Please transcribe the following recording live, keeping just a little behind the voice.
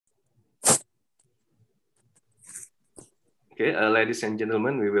Okay, ladies and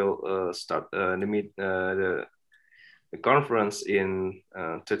gentlemen, we will start the conference in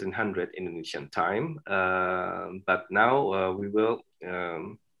 1300 Indonesian time. But now we will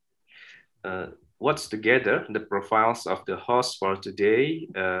watch together the profiles of the hosts for today,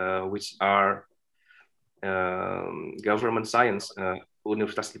 which are government science,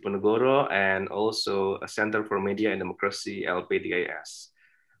 Universitas Diponegoro, and also a Center for Media and Democracy, LPDIS.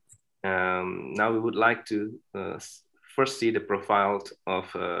 Now we would like to first see the profile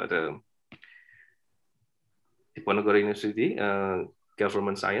of the Diponegoro University,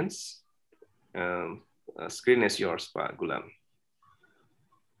 Government Science. Screen is yours, Pak Gulam.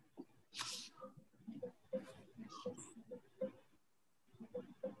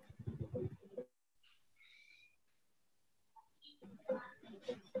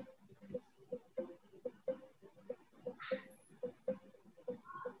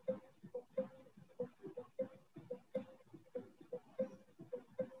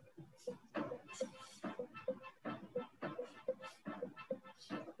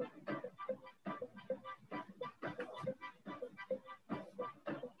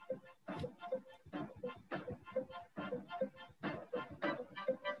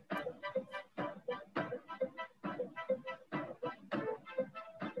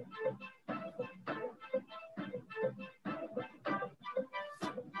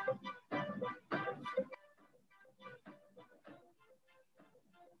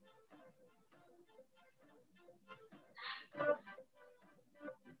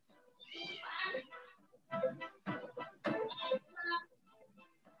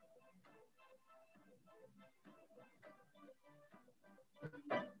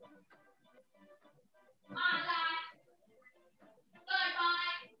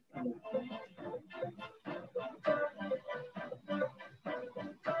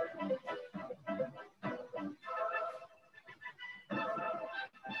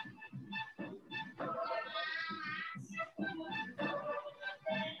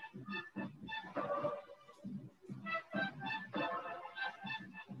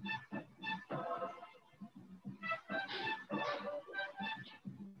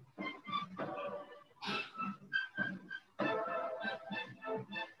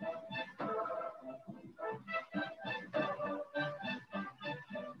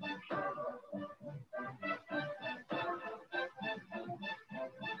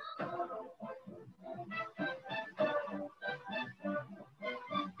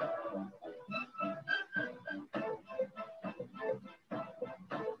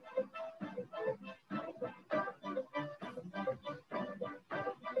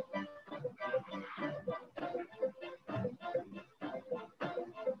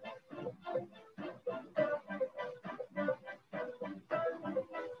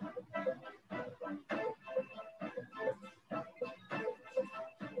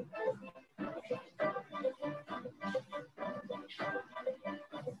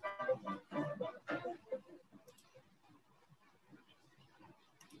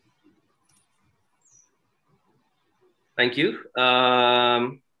 Thank you.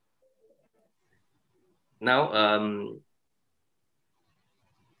 Now,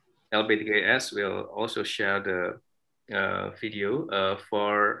 LBTKS will also share the video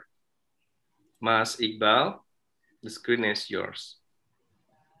for Mas Iqbal. The screen is yours.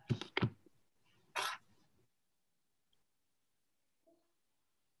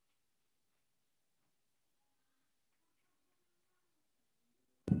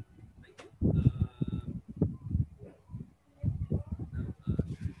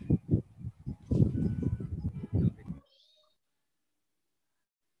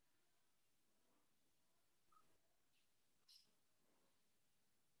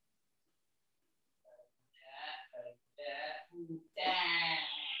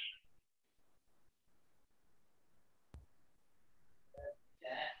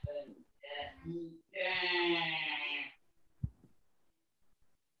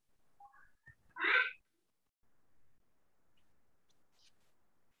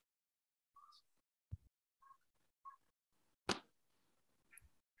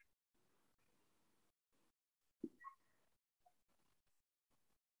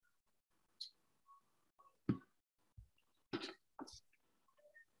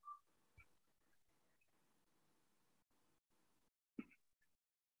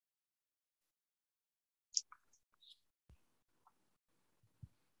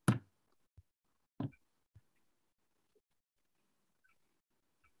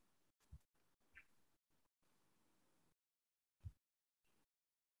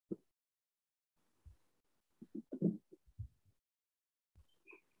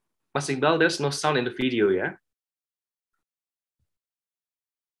 Mas Iqbal, there's no sound in the video, yeah?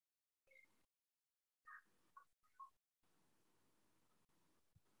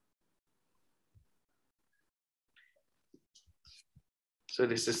 So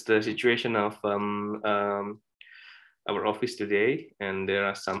this is the situation of our office today, and there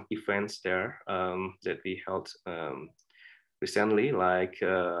are some events there that we held recently, like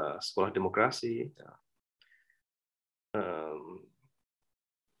Sekolah Demokrasi.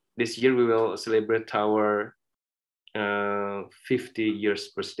 This year we will celebrate our 50 years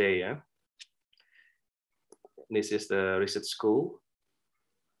birthday. Yeah? This is the research school.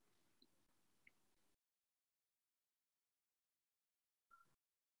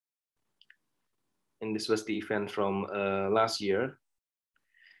 And this was the event from last year.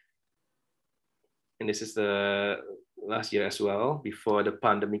 And this is the last year as well, before the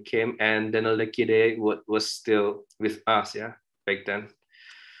pandemic came, and Daniel Lekide was still with us, yeah, back then.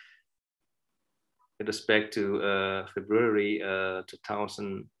 It was back to February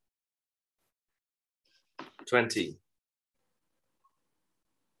 2020.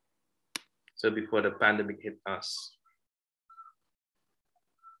 So before the pandemic hit us.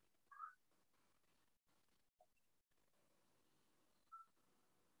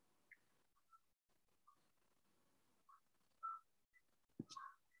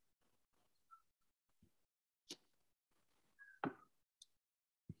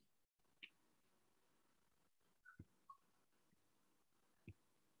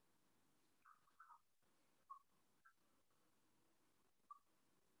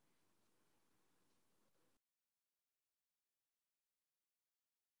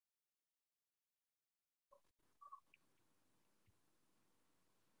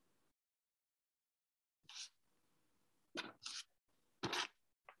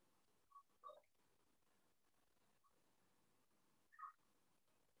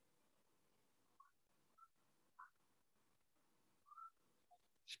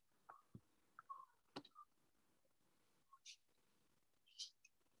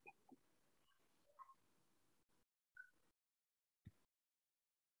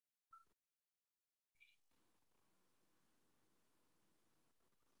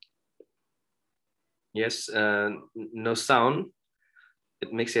 Yes, no sound.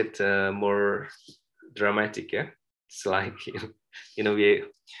 It makes it more dramatic, yeah. It's like we're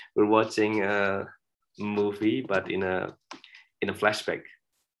watching a movie, but in a flashback.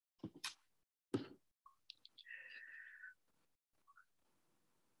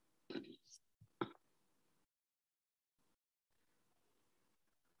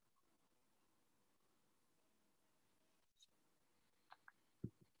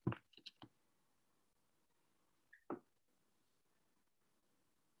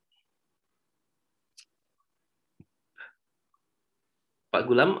 Pak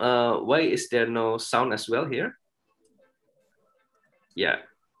Gulam, why is there no sound as well here? Yeah.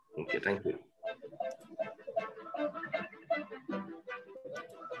 Okay, thank you.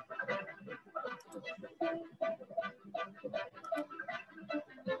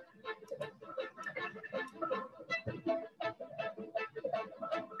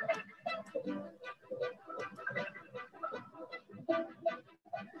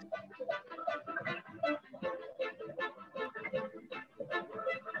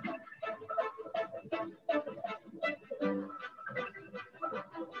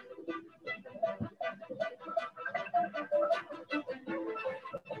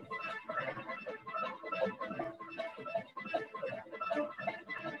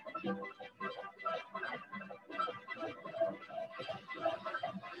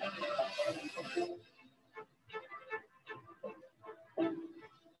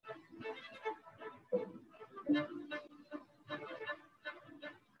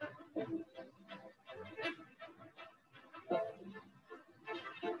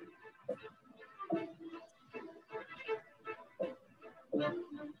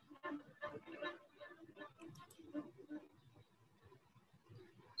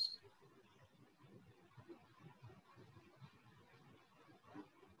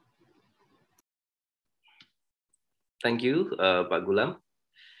 Thank you, Pak Gulam.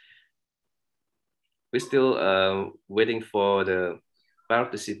 We're still waiting for the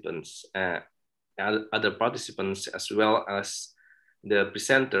participants, other participants, as well as the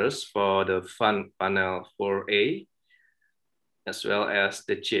presenters for the fun panel 4A, as well as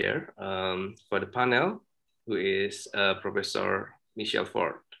the chair for the panel, who is Professor Michelle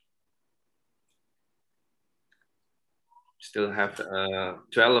Ford. Still have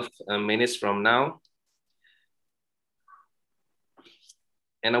 12 minutes from now.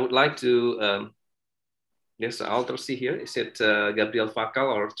 And I would like to, there's an alter C here. Is it Gabriel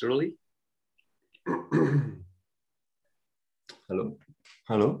Fakal or Truly? Hello.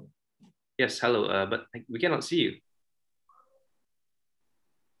 Hello. Yes, hello, but we cannot see you.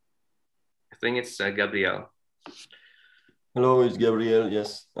 I think it's Gabriel. Hello, it's Gabriel.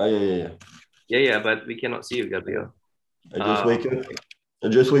 Yes. Yeah. Yeah, but we cannot see you, Gabriel. I just wake up. I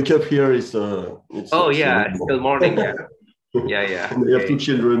just wake up here. It's Oh still yeah, it's still morning. Yeah. And I have two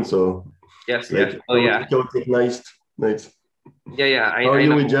children, so Yes. it's like Oh yeah. chaotic nights. Yeah. How are I you,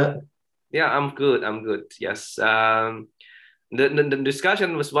 know. Ija? Yeah, I'm good. Yes. The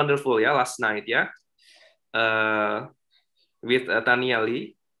discussion was wonderful. Yeah, last night. Yeah. With Tania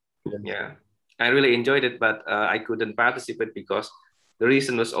Lee. Yeah, I really enjoyed it, but I couldn't participate because the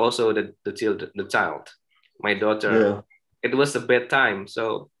reason was also the child, my daughter. Yeah. It was a bad time,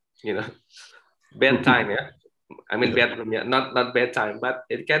 so you know, bad time. Yeah, I mean bedroom. Yeah, not bad time, but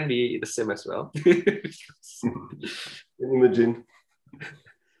it can be the same as well. Can imagine.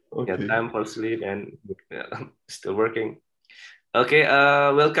 Yeah, Okay. time for sleep and still working. Okay,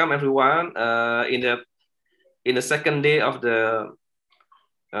 welcome everyone. In the second day of the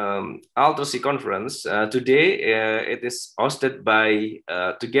Authorita conference. Today, it is hosted by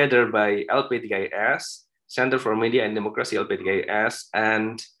together by LPDIS, Center for Media and Democracy LPDIS,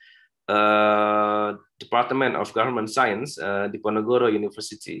 and Department of Government Science, Diponegoro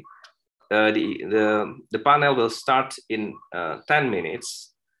University. The panel will start in 10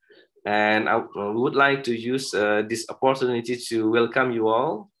 minutes. And I would like to use this opportunity to welcome you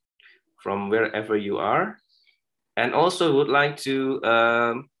all from wherever you are. And also would like to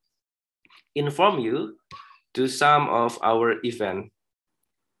inform you to some of our event,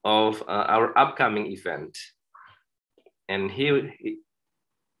 of our upcoming event. And here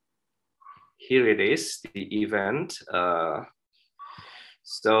it is, the event.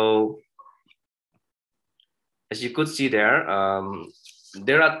 So as you could see there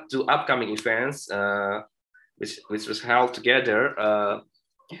are two upcoming events which was held together.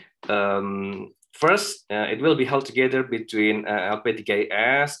 First, it will be held together between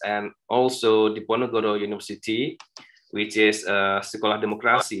LP3S and also Diponegoro University, which is Sekolah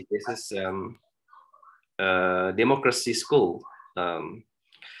Demokrasi. This is democracy school.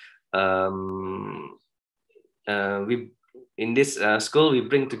 We in this school we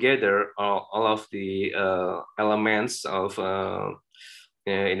bring together all of the elements of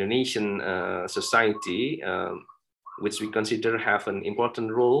Indonesian society, which we consider have an important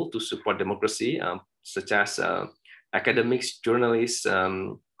role to support democracy, such as academics, journalists,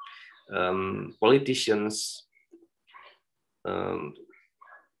 politicians,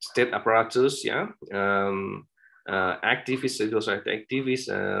 state apparatus, activists, civil society activists,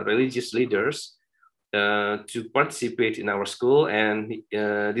 religious leaders to participate in our school. And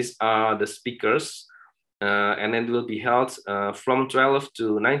these are the speakers. And it will be held from 12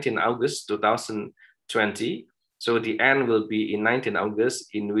 to 19 August 2020. So the end will be in 19 August,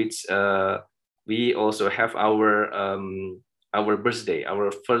 in which we also have our birthday,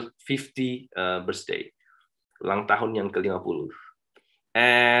 our first 50 birthday, ulang tahun yang ke-50.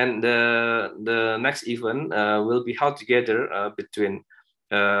 And the next event will be held together between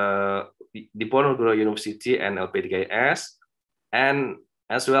Diponegoro University and LP3S, and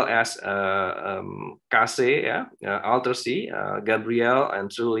as well as KC, Authorita, Gabriel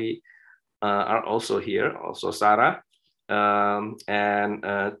and Truly are also here, also Sarah, and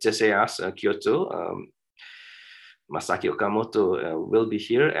JCS Kyoto, Masaki Okamoto will be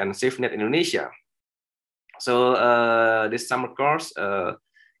here, and SafeNet Indonesia. So this summer course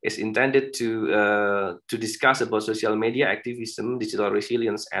is intended to discuss about social media activism, digital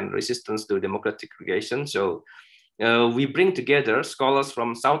resilience, and resistance to democratic creation. So we bring together scholars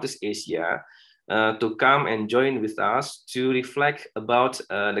from Southeast Asia to come and join with us to reflect about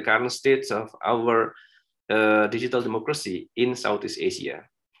the current state of our digital democracy in Southeast Asia.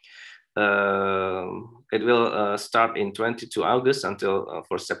 It will start in 22 August until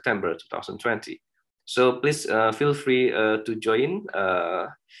 4 September 2020. So please feel free to join.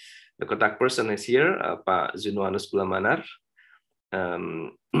 The contact person is here, Pak Zunuanus Bulamanar.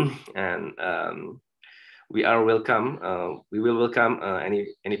 And we are welcome. We will welcome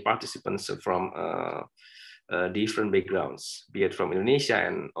any participants from different backgrounds, be it from Indonesia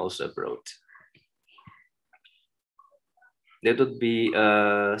and also abroad. There would be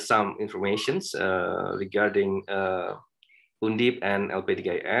some informations regarding Undip and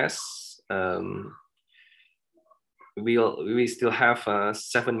LP3S. We still have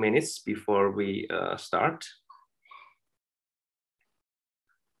 7 minutes before we start.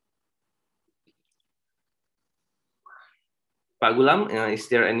 Pak Gulam, is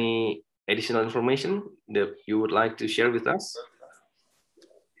there any additional information that you would like to share with us?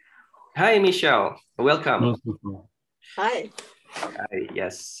 Hi, Michelle. Welcome. Hi. Hi,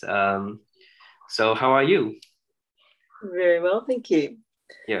 yes. So how are you? Very well, thank you.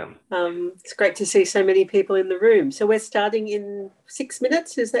 Yeah. It's great to see so many people in the room. So we're starting in 6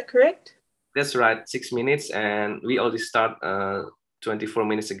 minutes, is that correct? That's right, 6 minutes, and we already start 24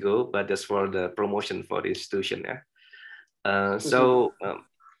 minutes ago, but that's for the promotion for the institution. Yeah.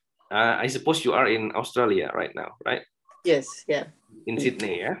 I suppose you are in Australia right now, right? Yes, yeah. In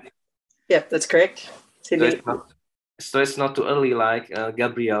Sydney, yeah? Yep, that's correct. Sydney. So it's not too early like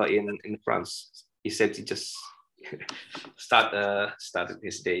Gabriel in France. He said he just started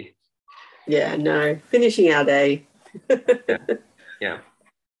his day. Yeah, no, finishing our day. Yeah.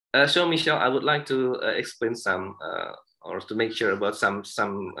 So Michelle, I would like to explain some or to make sure about some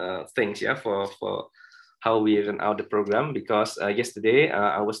things, yeah, for how we run out the program, because yesterday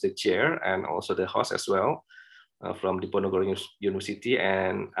I was the chair and also the host as well from Diponegoro University,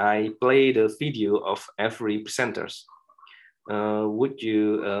 and I played a video of every presenters. Would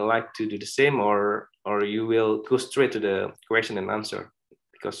you like to do the same, or you will go straight to the question and answer?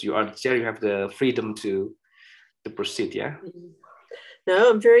 Because you are the chair, you have the freedom to proceed, yeah?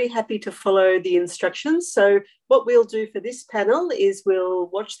 No, I'm very happy to follow the instructions. So what we'll do for this panel is we'll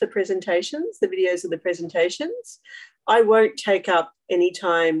watch the presentations, the videos of the presentations. I won't take up any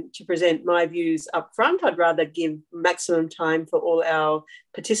time to present my views up front. I'd rather give maximum time for all our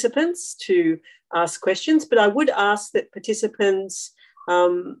participants to ask questions, but I would ask that participants,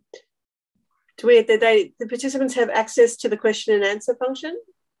 the participants have access to the question and answer function?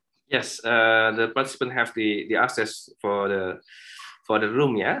 Yes, the participants have the access for the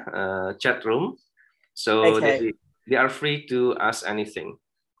room, yeah, chat room. So okay. they are free to ask anything.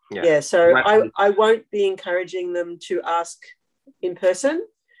 Yeah, so I won't be encouraging them to ask in person.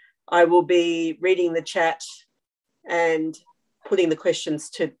 I will be reading the chat and putting the questions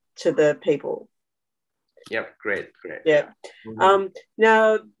to the people. Yep, great. Yeah.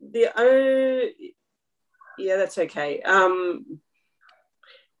 Now yeah, that's okay.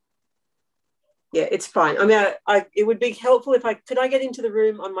 Yeah, it's fine. I mean, it would be helpful if could I get into the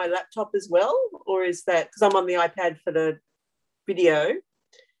room on my laptop as well, or is that because I'm on the iPad for the video?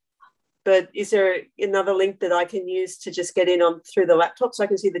 But is there another link that I can use to just get in on through the laptop so I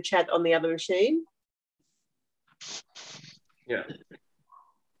can see the chat on the other machine? Yeah.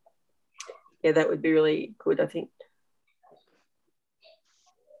 Yeah, that would be really good, I think.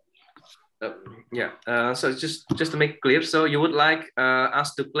 Yeah. So just to make it clear, so you would like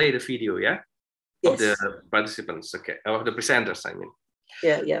us to play the video, yeah? Yes. Of the participants, okay, of the presenters, I mean.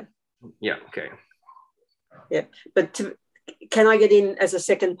 Yeah. Yeah, okay. Yeah, but can I get in as a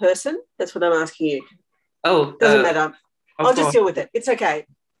second person? That's what I'm asking you. Oh, doesn't matter. I'll just deal with it. It's okay.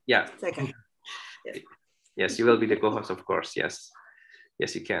 Yeah. It's okay. Yeah. Yes, you will be the co-host, of course. Yes,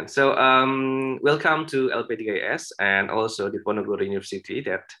 you can. So welcome to LP3S and also Diponegoro University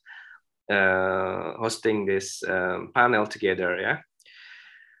that hosting this panel together, yeah.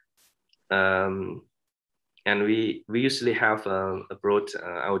 And we usually have a broad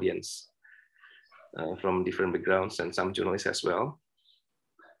audience from different backgrounds and some journalists as well.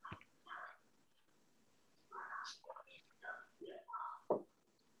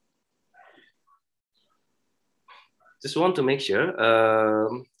 Just want to make sure.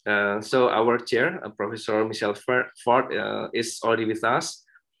 So our chair, Professor Michelle Ford, is already with us.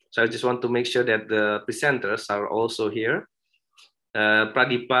 So I just want to make sure that the presenters are also here.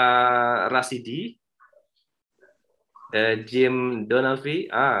 Pradipa Rasidi, Jim Donavi.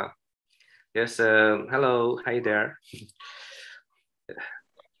 Yes. Hello. Hi there.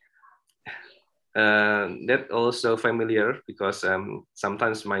 That also familiar because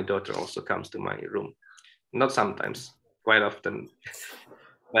sometimes my daughter also comes to my room. Not sometimes, quite often.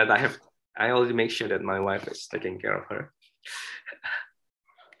 But I already make sure that my wife is taking care of her.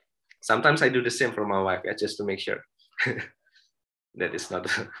 Sometimes I do the same for my wife, just to make sure that it's not,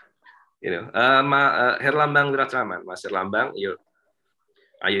 Herlambang Wiratraman, Mas Herlambang,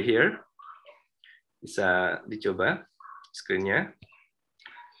 are you here? Bisa dicoba screen-nya,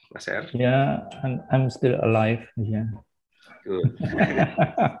 Mas Her? Yeah, I'm still alive. Yeah. Good.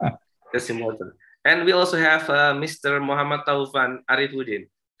 That's important. And we also have Mr. Muhammad Taufan Arifuddin.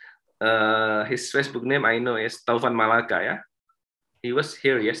 His Facebook name I know is Taufan Malaka, yeah? He was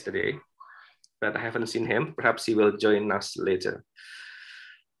here yesterday, but I haven't seen him. Perhaps he will join us later.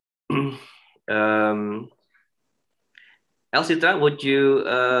 Elsita, would you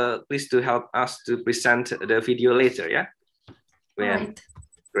please to help us to present the video later, yeah? Right.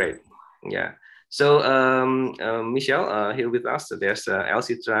 Great, yeah. So Michelle, here with us, there's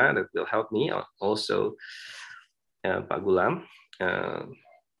Elsita that will help me. Also, Pak Gulam.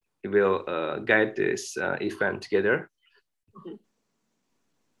 He will guide this event together.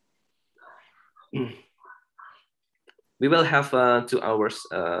 we will have 2 hours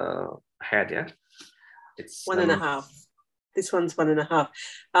ahead. Yeah, it's 1.5. This one's 1.5.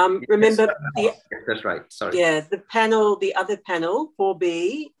 Yes, Remember, yes, that's right. Sorry. yeah, the other panel,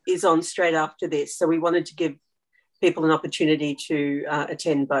 4B, is on straight after this. So we wanted to give people an opportunity to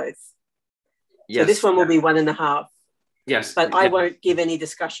attend both. Yes, so this one will be 1.5. Yes. But I won't give any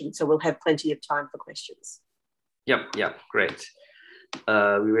discussion, so we'll have plenty of time for questions. Yep, great.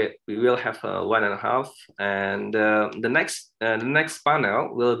 We will have 1.5, and the next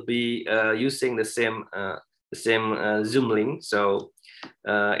panel will be using the same Zoom link. So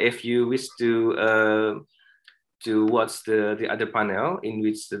if you wish to watch the other panel in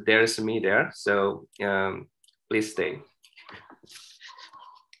which there is me there, so please stay.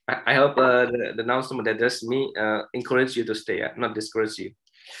 I hope the announcement that there's me encourage you to stay, not discourage you.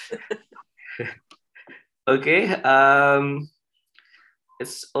 Okay.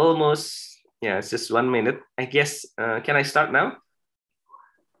 It's almost, it's just 1 minute, I guess. Can I start now?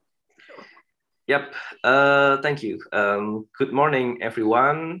 Yep. Thank you. Good morning,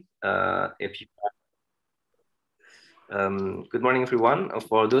 everyone. Good morning, everyone.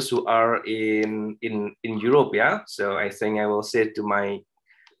 For those who are in Europe, yeah. So I think I will say to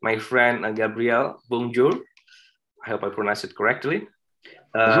my friend Gabriel, bonjour. I hope I pronounce it correctly.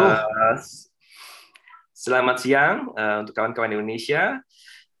 Selamat siang untuk kawan-kawan Indonesia.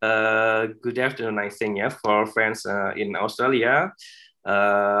 Good afternoon, I think, yeah, for friends in Australia.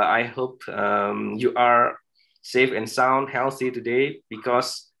 I hope you are safe and sound, healthy today,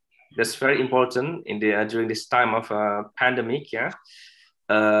 because that's very important during this time of pandemic. Yeah,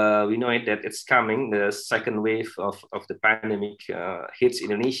 we know that it's coming. The second wave of the pandemic hits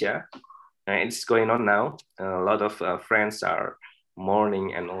Indonesia. It's going on now. A lot of friends are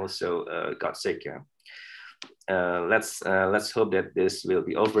mourning and also got sick. Yeah. Let's hope that this will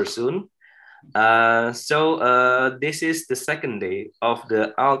be over soon. So this is the second day of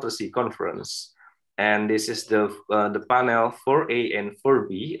the Authorita conference, and this is the panel 4A and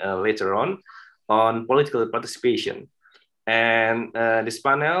 4B later on political participation. And this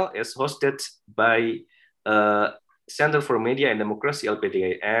panel is hosted by Center for Media and Democracy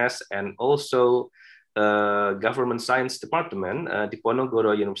 (LPDIS) and also Government Science Department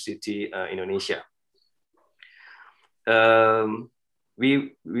Diponegoro University, Indonesia.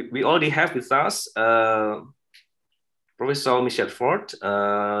 We already have with us Professor Michel Ford,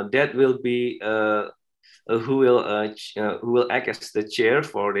 that will be who will act as the chair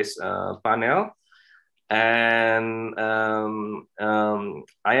for this panel, and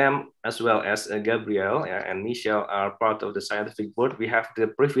I am, as well as Gabriel and Michel, are part of the scientific board. We have the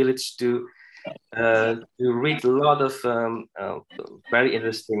privilege to read a lot of very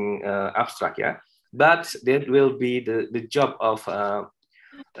interesting abstract, yeah. But that will be the job of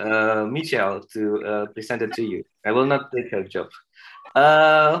Michelle to present it to you. I will not take her job.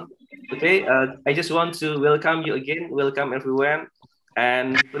 Okay, I just want to welcome you again. Welcome everyone,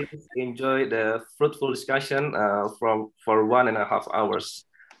 and please enjoy the fruitful discussion for 1.5 hours.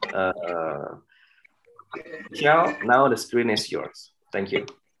 Michelle, now the screen is yours. Thank you.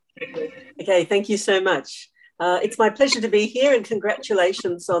 Okay, thank you so much. It's my pleasure to be here, and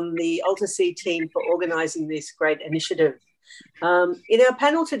congratulations on the Authorita team for organising this great initiative. In our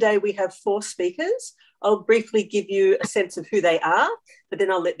panel today, we have 4 speakers. I'll briefly give you a sense of who they are, but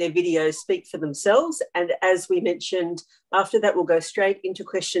then I'll let their videos speak for themselves. And as we mentioned, after that, we'll go straight into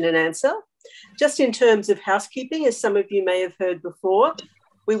question and answer. Just in terms of housekeeping, as some of you may have heard before,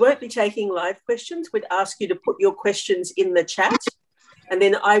 we won't be taking live questions. We'd ask you to put your questions in the chat, and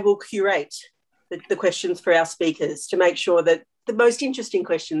then I will curate the questions for our speakers to make sure that the most interesting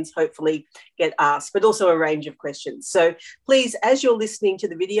questions hopefully get asked, but also a range of questions. So please, as you're listening to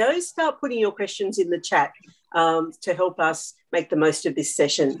the videos, start putting your questions in the chat to help us make the most of this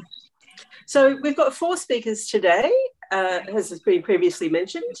session. So we've got 4 speakers today, as has been previously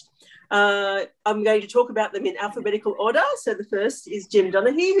mentioned. I'm going to talk about them in alphabetical order. So the first is Jim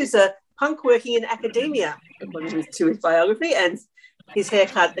Donaghy, who's a punk working in academia, according to his biography, and his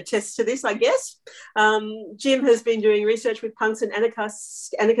haircut attests to this, I guess. Jim has been doing research with punks and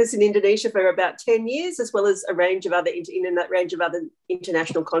anarchists in Indonesia for about 10 years, as well as a range of other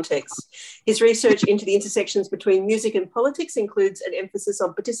international contexts. His research into the intersections between music and politics includes an emphasis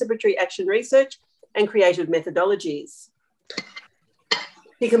on participatory action research and creative methodologies.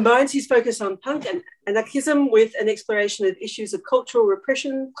 He combines his focus on punk and anarchism with an exploration of issues of cultural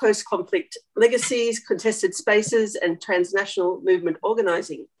repression, post-conflict legacies, contested spaces, and transnational movement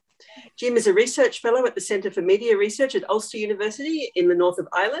organising. Jim is a research fellow at the Centre for Media Research at Ulster University in the north of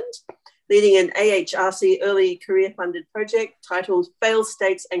Ireland. leading an AHRC early career funded project titled Failed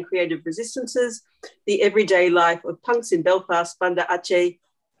States and Creative Resistances, the Everyday Life of Punks in Belfast, Banda Aceh,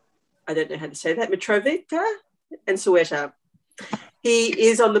 I don't know how to say that, Mitrovica and Soweto. He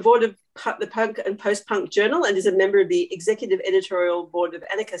is on the board of the Punk and Post-Punk Journal and is a member of the executive editorial board of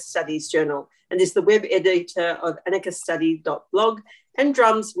Anarchist Studies Journal and is the web editor of anarchiststudy.blog and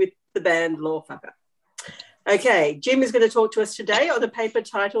drums with the band Lawfucker. Okay, Jim is going to talk to us today on a paper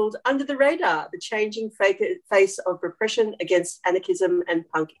titled Under the Radar, the Changing Face of Repression Against Anarchism and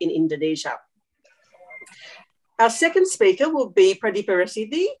Punk in Indonesia. Our second speaker will be Pradeepa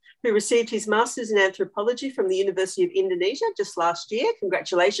Rasidi, who received his Master's in Anthropology from the University of Indonesia just last year.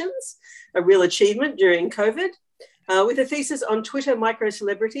 Congratulations, a real achievement during COVID, with a thesis on Twitter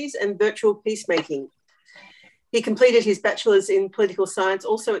micro-celebrities and virtual peacemaking. He completed his Bachelor's in Political Science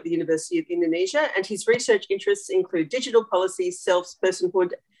also at the University of Indonesia, and his research interests include digital policy, self,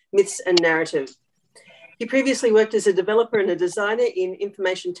 personhood, myths, and narrative. He previously worked as a developer and a designer in the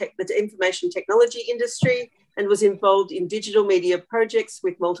information technology industry and was involved in digital media projects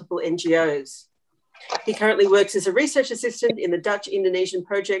with multiple NGOs. He currently works as a research assistant in the Dutch-Indonesian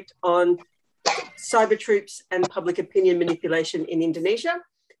project on cyber troops and public opinion manipulation in Indonesia.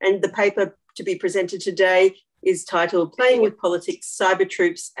 And the paper to be presented today is titled Playing with Politics, Cyber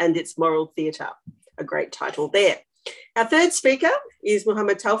Troops and Its Moral Theatre. A great title there. Our third speaker is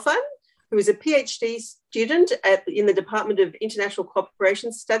Muhammad Taufan, who is a PhD student in the Department of International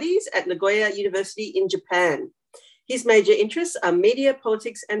Cooperation Studies at Nagoya University in Japan. His major interests are media,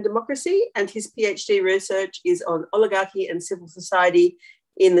 politics, and democracy, and his PhD research is on oligarchy and civil society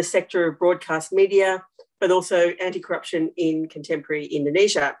in the sector of broadcast media, but also anti-corruption in contemporary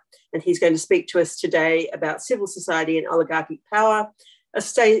Indonesia. And he's going to speak to us today about civil society and oligarchic power, a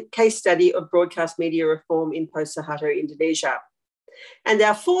case study of broadcast media reform in post-Suharto Indonesia. And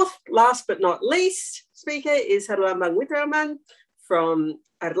our fourth, last but not least, speaker is Herlambang Wickraman from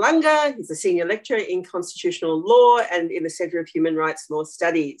Erlangga. He's a senior lecturer in constitutional law and in the Centre of Human Rights Law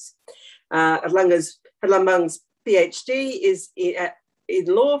Studies. Herlambang's PhD is in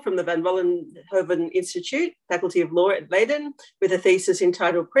law from the Van Vollenhoven Institute, Faculty of Law at Leiden, with a thesis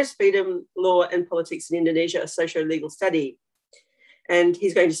entitled Press Freedom, Law and Politics in Indonesia, a Socio-Legal Study. And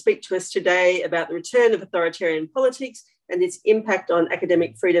he's going to speak to us today about the return of authoritarian politics and its impact on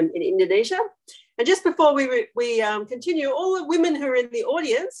academic freedom in Indonesia. And just before we continue, all the women who are in the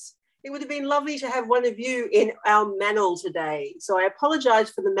audience, it would have been lovely to have one of you in our manel today. So I apologise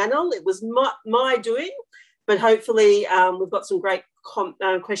for the manel. It was my doing, but hopefully we've got some great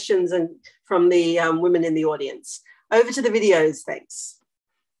questions from the women in the audience. Over to the videos, thanks.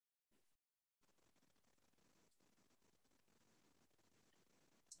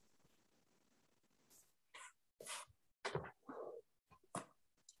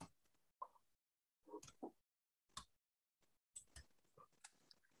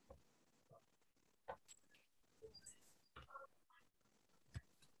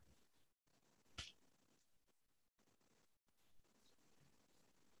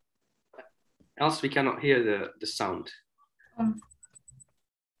 Else we cannot hear the sound.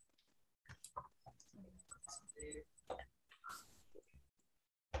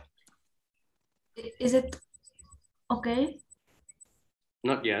 Is it okay?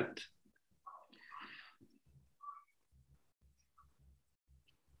 Not yet.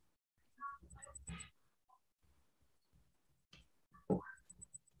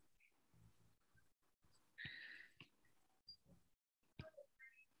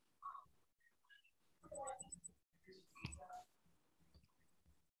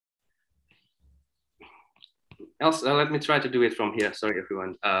 Else, let me try to do it from here. Sorry,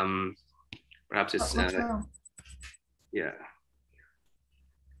 everyone. Perhaps it's yeah.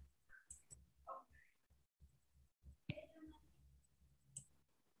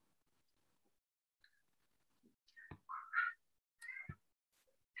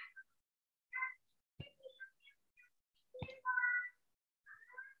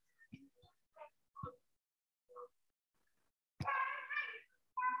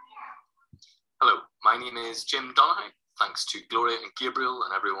 Hello, my name is Jim Donahue. Thanks to Gloria and Gabriel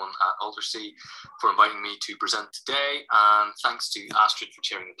and everyone at Aldersea for inviting me to present today, and thanks to Astrid for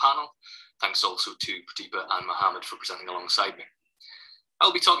chairing the panel. Thanks also to Pradeepa and Mohammed for presenting alongside me.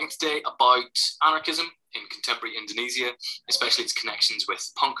 I'll be talking today about anarchism in contemporary Indonesia, especially its connections with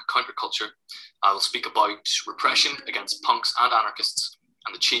punk counterculture. I will speak about repression against punks and anarchists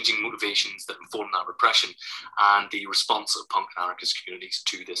and the changing motivations that inform that repression and the response of punk and anarchist communities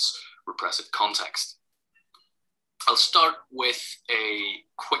to this repressive context. I'll start with a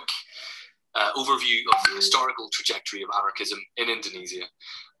quick overview of the historical trajectory of anarchism in Indonesia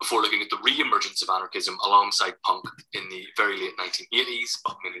before looking at the re-emergence of anarchism alongside punk in the very late 1980s,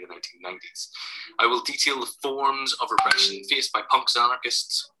 but mainly the 1990s. I will detail the forms of repression faced by punks and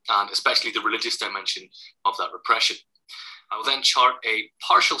anarchists, and especially the religious dimension of that repression. I will then chart a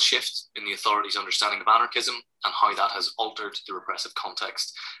partial shift in the authorities' understanding of anarchism and how that has altered the repressive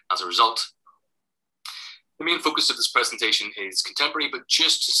context as a result. The main focus of this presentation is contemporary, but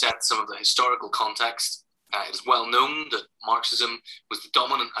just to set some of the historical context, it is well known that Marxism was the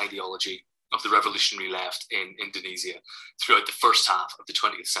dominant ideology of the revolutionary left in Indonesia throughout the first half of the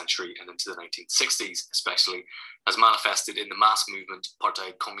 20th century and into the 1960s, especially as manifested in the mass movement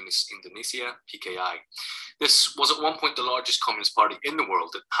Partai Komunis Indonesia, PKI. This was at one point the largest communist party in the world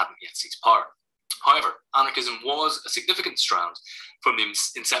that hadn't yet seized power. However, anarchism was a significant strand from the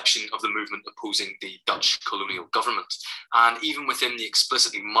inception of the movement opposing the Dutch colonial government. And even within the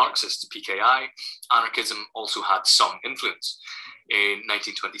explicitly Marxist PKI, anarchism also had some influence. In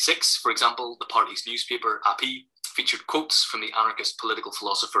 1926, for example, the party's newspaper, API, featured quotes from the anarchist political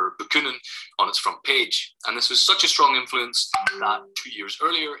philosopher Bakunin on its front page. And this was such a strong influence that 2 years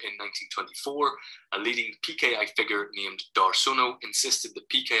earlier, in 1924, a leading PKI figure named Darsono insisted that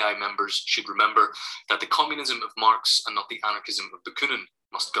PKI members should remember that the communism of Marx and not the anarchism of Bakunin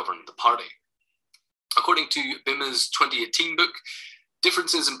must govern the party. According to Bima's 2018 book,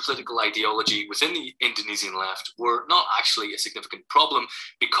 differences in political ideology within the Indonesian left were not actually a significant problem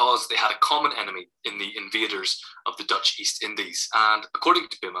because they had a common enemy in the invaders of the Dutch East Indies. And according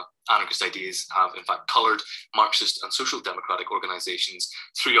to Bima, anarchist ideas have in fact coloured Marxist and social democratic organisations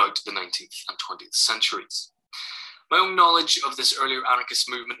throughout the 19th and 20th centuries. My own knowledge of this earlier anarchist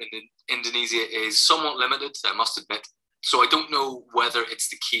movement in Indonesia is somewhat limited, I must admit. So I don't know whether it's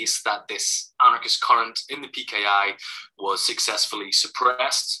the case that this anarchist current in the PKI was successfully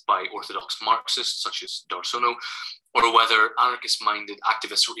suppressed by orthodox Marxists such as Darsono, or whether anarchist-minded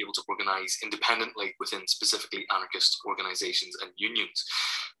activists were able to organise independently within specifically anarchist organisations and unions.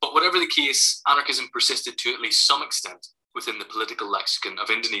 But whatever the case, anarchism persisted to at least some extent within the political lexicon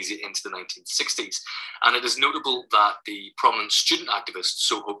of Indonesia into the 1960s. And it is notable that the prominent student activist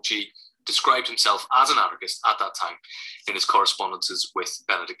Sohok Ji described himself as an anarchist at that time in his correspondences with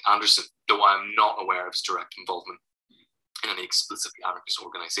Benedict Anderson, though I am not aware of his direct involvement in any explicitly anarchist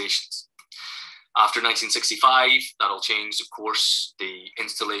organisations. After 1965, that all changed, of course. The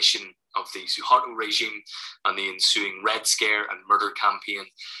installation of the Suharto regime and the ensuing Red Scare and murder campaign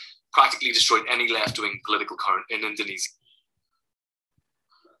practically destroyed any left-wing political current in Indonesia.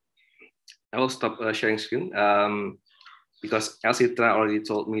 I will stop sharing screen because Authorita already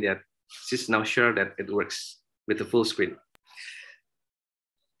told me that she's now sure that it works with the full screen.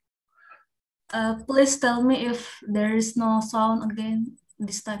 Please tell me if there is no sound again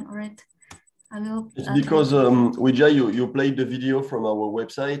this time, all right? I will. It's because Wijay, you played the video from our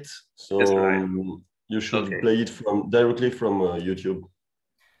website, so right. You should play it directly from YouTube.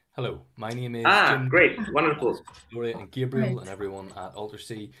 Hello, my name is Jim. Great, wonderful. Gloria and Gabriel and everyone at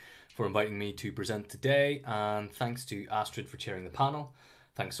Authorita for inviting me to present today, and thanks to Astrid for chairing the panel.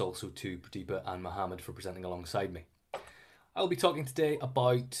 Thanks also to Pradeepa and Mohammed for presenting alongside me. I'll be talking today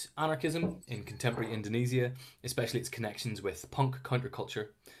about anarchism in contemporary Indonesia, especially its connections with punk counterculture.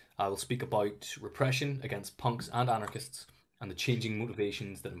 I will speak about repression against punks and anarchists and the changing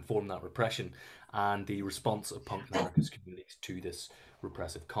motivations that inform that repression and the response of punk and anarchist communities to this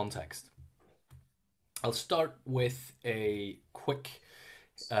repressive context. I'll start with a quick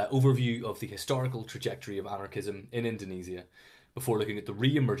overview of the historical trajectory of anarchism in Indonesia before looking at the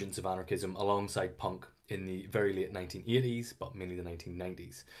re-emergence of anarchism alongside punk in the very late 1980s, but mainly the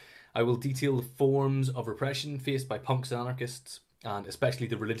 1990s. I will detail the forms of repression faced by punks and anarchists, and especially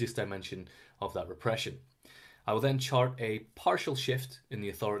the religious dimension of that repression. I will then chart a partial shift in the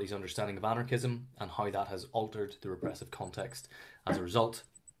authorities' understanding of anarchism and how that has altered the repressive context as a result.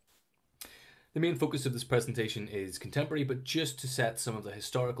 The main focus of this presentation is contemporary, but just to set some of the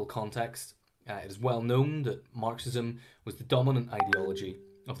historical context, it is well known that Marxism was the dominant ideology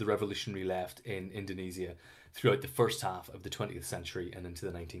of the revolutionary left in Indonesia throughout the first half of the 20th century and into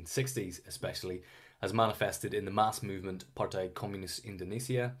the 1960s, especially as manifested in the mass movement Partai Komunis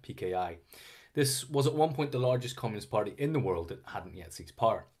Indonesia, PKI. This was at one point the largest communist party in the world that hadn't yet seized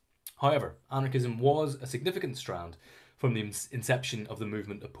power. However, anarchism was a significant strand from the inception of the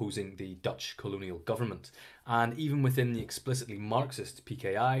movement opposing the Dutch colonial government. And even within the explicitly Marxist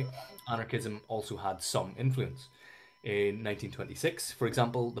PKI, anarchism also had some influence. In 1926, for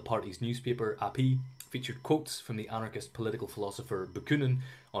example, the party's newspaper, API, featured quotes from the anarchist political philosopher Bakunin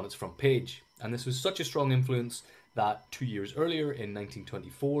on its front page. And this was such a strong influence that 2 years earlier, in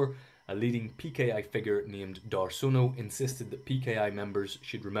 1924, a leading PKI figure named Darsono insisted that PKI members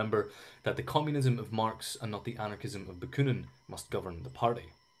should remember that the communism of Marx and not the anarchism of Bakunin must govern the party.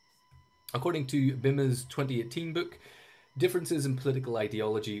 According to Bima's 2018 book, differences in political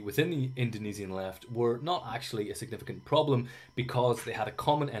ideology within the Indonesian left were not actually a significant problem because they had a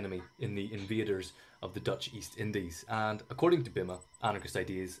common enemy in the invaders of the Dutch East Indies. And according to Bima, anarchist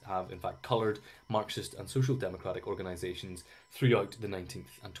ideas have in fact coloured Marxist and social democratic organisations throughout the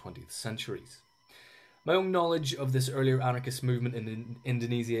 19th and 20th centuries. My own knowledge of this earlier anarchist movement in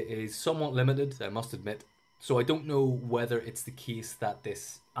Indonesia is somewhat limited, I must admit, so I don't know whether it's the case that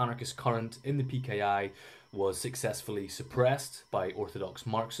this anarchist current in the PKI was successfully suppressed by orthodox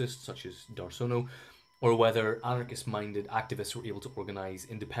Marxists such as Darsono, or whether anarchist-minded activists were able to organise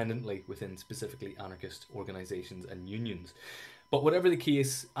independently within specifically anarchist organisations and unions. But whatever the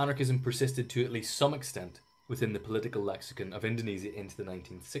case, anarchism persisted to at least some extent within the political lexicon of Indonesia into the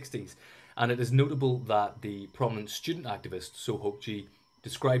 1960s, and it is notable that the prominent student activist Sohokji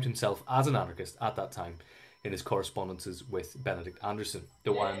described himself as an anarchist at that time in his correspondences with Benedict Anderson,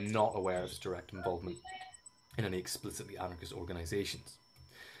 though I am not aware of his direct involvement in any explicitly anarchist organisations.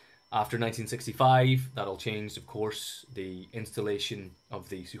 After 1965, that all changed, of course. The installation of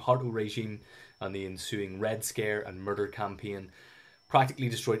the Suharto regime and the ensuing Red Scare and murder campaign practically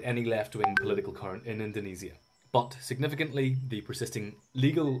destroyed any left-wing political current in Indonesia. But significantly, the persisting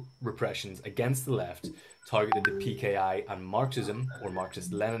legal repressions against the left targeted the PKI and Marxism, or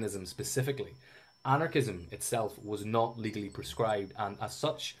Marxist-Leninism specifically. Anarchism itself was not legally prescribed, and as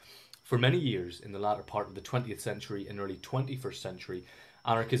such, for many years in the latter part of the 20th century and early 21st century,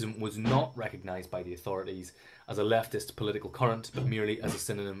 anarchism was not recognised by the authorities as a leftist political current, but merely as a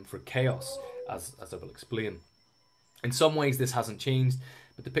synonym for chaos, as I will explain. In some ways, this hasn't changed,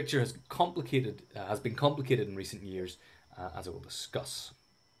 but the picture has been complicated in recent years, as I will discuss.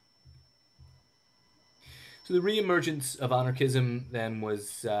 So the re-emergence of anarchism then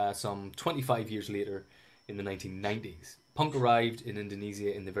was some 25 years later in the 1990s. Punk arrived in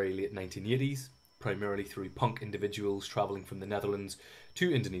Indonesia in the very late 1980s, primarily through punk individuals travelling from the Netherlands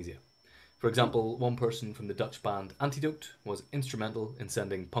to Indonesia. For example, one person from the Dutch band Antidote was instrumental in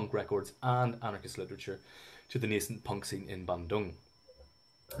sending punk records and anarchist literature to the nascent punk scene in Bandung.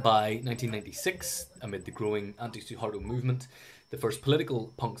 By 1996, amid the growing anti-Suharto movement, the first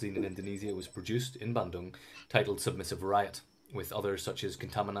political punk scene in Indonesia was produced in Bandung, titled Submissive Riot, with others such as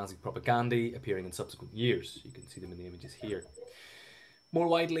Contaminasi Propaganda appearing in subsequent years. You can see them in the images here. More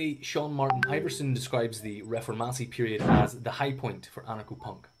widely, Sean Martin Iverson describes the Reformasi period as the high point for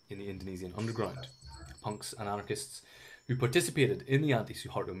anarcho-punk in the Indonesian underground. Punks and anarchists who participated in the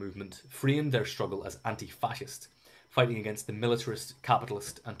anti-Suharto movement framed their struggle as anti-fascist, fighting against the militarist,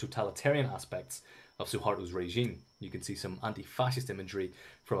 capitalist and totalitarian aspects of Suharto's regime. You can see some anti-fascist imagery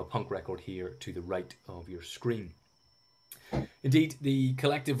from a punk record here to the right of your screen. Indeed, the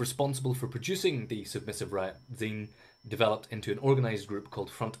collective responsible for producing the Submissive Riot zine developed into an organised group called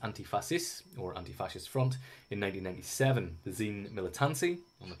Front Antifascis, or Anti-Fascist Front, in 1997. The zine Militancy,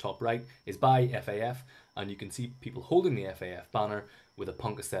 on the top right, is by FAF, and you can see people holding the FAF banner with a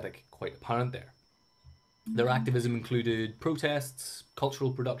punk aesthetic quite apparent there. Their activism included protests,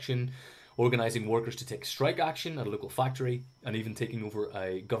 cultural production, organising workers to take strike action at a local factory, and even taking over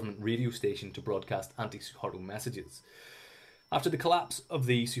a government radio station to broadcast anti-Suharto messages. After the collapse of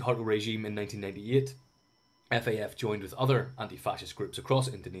the Suharto regime in 1998, FAF joined with other anti-fascist groups across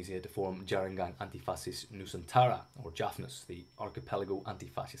Indonesia to form Jaringan Antifascis Nusantara, or JAFNUS, the Archipelago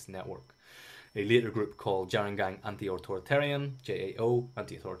Anti-Fascist Network. A later group called Jaringan Anti-Authoritarian, JAO,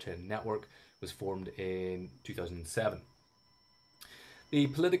 Anti-Authoritarian Network, was formed in 2007. The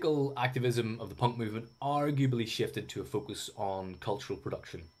political activism of the punk movement arguably shifted to a focus on cultural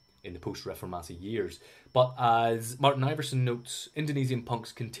production in the post-Reformasi years, but as Martin Iverson notes, Indonesian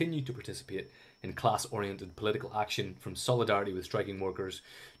punks continue to participate in class-oriented political action, from solidarity with striking workers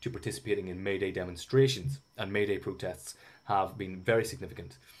to participating in May Day demonstrations, and May Day protests have been very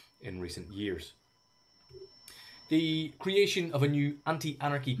significant in recent years. The creation of a new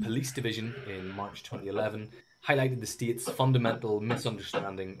anti-anarchy police division in March 2011 highlighted the state's fundamental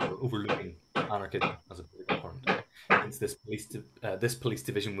misunderstanding or overlooking anarchism as a political current. Hence, this police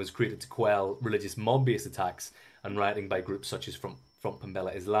division was created to quell religious mob-based attacks and rioting by groups such as Front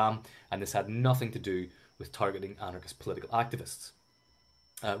Pembela Islam, and this had nothing to do with targeting anarchist political activists.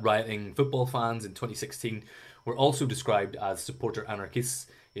 Rioting football fans in 2016 were also described as supporter anarchists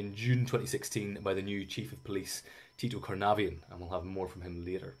in June 2016 by the new Chief of Police, Tito Karnavian, and we'll have more from him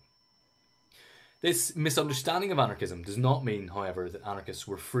later. This misunderstanding of anarchism does not mean, however, that anarchists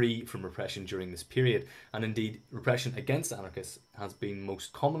were free from repression during this period, and indeed, repression against anarchists has been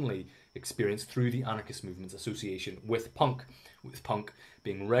most commonly experienced through the anarchist movement's association with punk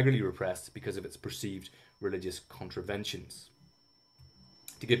being regularly repressed because of its perceived religious contraventions.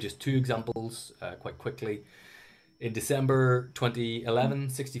 To give just two examples quite quickly, in December 2011,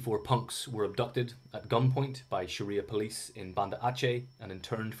 64 punks were abducted at gunpoint by Sharia police in Banda Aceh and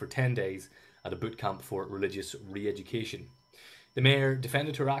interned for 10 days at a boot camp for religious re-education. The mayor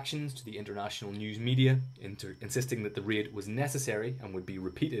defended her actions to the international news media, insisting that the raid was necessary and would be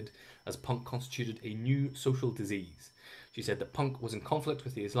repeated as punk constituted a new social disease. She said that punk was in conflict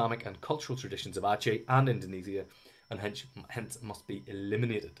with the Islamic and cultural traditions of Aceh and Indonesia and hence must be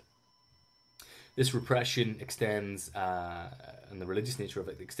eliminated. This repression extends, and the religious nature of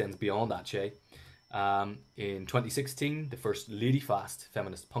it extends beyond Aceh. In 2016, the first Lady Fast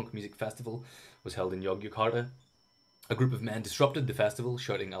feminist punk music festival was held in Yogyakarta. A group of men disrupted the festival,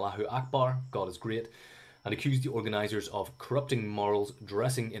 shouting Allahu Akbar, God is great, and accused the organisers of corrupting morals,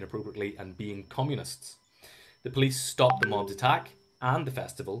 dressing inappropriately, and being communists. The police stopped the mob's attack and the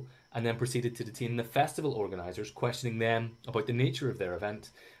festival, and then proceeded to detain the festival organisers, questioning them about the nature of their event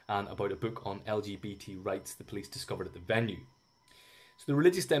and about a book on LGBT rights the police discovered at the venue. So the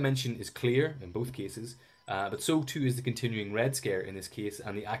religious dimension is clear in both cases, but so too is the continuing Red Scare in this case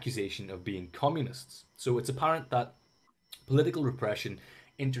and the accusation of being communists. So it's apparent that political repression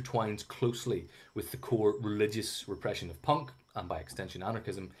intertwines closely with the core religious repression of punk, and by extension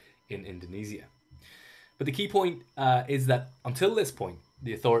anarchism, in Indonesia. But the key point is that until this point,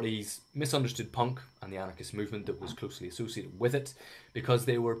 the authorities misunderstood punk and the anarchist movement that was closely associated with it because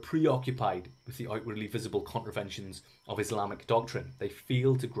they were preoccupied with the outwardly visible contraventions of Islamic doctrine. They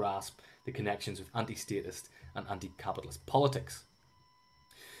failed to grasp the connections with anti-statist and anti-capitalist politics.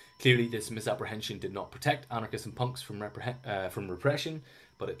 Clearly, this misapprehension did not protect anarchists and punks from repression,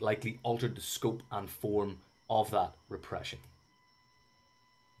 but it likely altered the scope and form of that repression.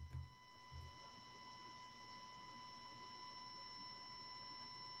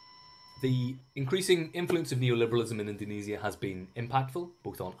 The increasing influence of neoliberalism in Indonesia has been impactful,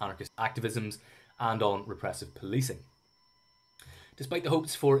 both on anarchist activisms and on repressive policing. Despite the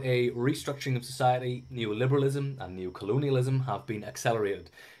hopes for a restructuring of society, neoliberalism and neocolonialism have been accelerated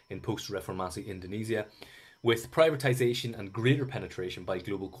in post-Reformasi Indonesia, with privatization and greater penetration by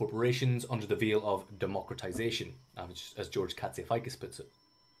global corporations under the veil of democratization, as George Katsiafikis puts it.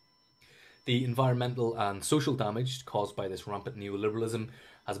 The environmental and social damage caused by this rampant neoliberalism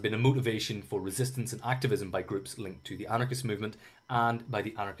has been a motivation for resistance and activism by groups linked to the anarchist movement and by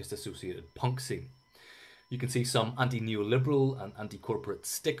the anarchist-associated punk scene. You can see some anti-neoliberal and anti-corporate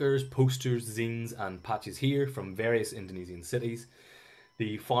stickers, posters, zines and patches here from various Indonesian cities.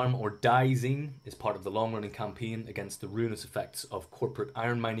 The Farm or Die zine is part of the long-running campaign against the ruinous effects of corporate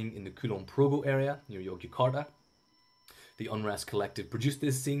iron mining in the Kulon Progo area near Yogyakarta. The Unrest Collective produced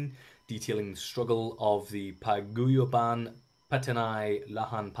this zine, detailing the struggle of the Paguyuban Petenai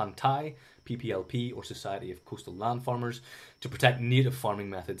Lahan Pantai, PPLP, or Society of Coastal Land Farmers, to protect native farming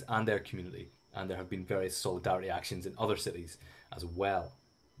methods and their community. And there have been various solidarity actions in other cities as well.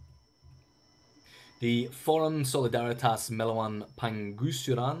 The Forum Solidaritas Melawan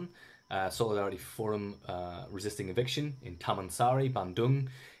Penggusuran, Solidarity Forum Resisting Eviction in Taman Sari, Bandung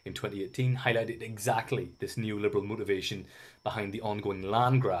in 2018 highlighted exactly this neoliberal motivation behind the ongoing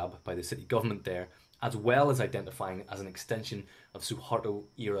land grab by the city government there, as well as identifying it as an extension of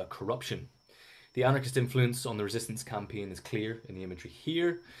Suharto-era corruption. The anarchist influence on the resistance campaign is clear in the imagery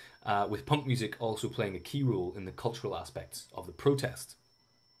here, with punk music also playing a key role in the cultural aspects of the protest.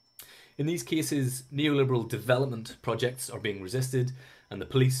 In these cases, neoliberal development projects are being resisted, and the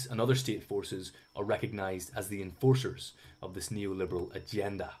police and other state forces are recognised as the enforcers of this neoliberal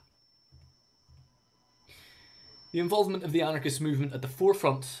agenda. The involvement of the anarchist movement at the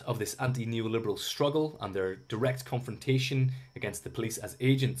forefront of this anti-neoliberal struggle and their direct confrontation against the police as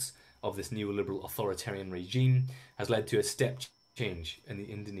agents of this neoliberal authoritarian regime has led to a step change in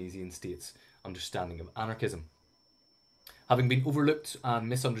the Indonesian state's understanding of anarchism. Having been overlooked and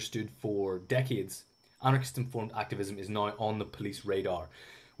misunderstood for decades, anarchist-informed activism is now on the police radar,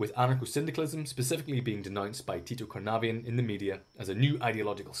 with anarcho-syndicalism specifically being denounced by Tito Karnavian in the media as a new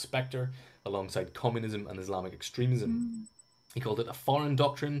ideological spectre alongside communism and Islamic extremism. He called it a foreign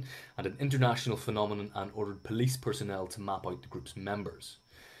doctrine and an international phenomenon and ordered police personnel to map out the group's members.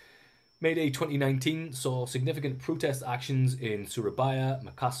 May Day 2019 saw significant protest actions in Surabaya,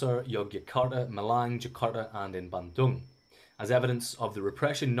 Makassar, Yogyakarta, Malang, Jakarta and in Bandung. As evidence of the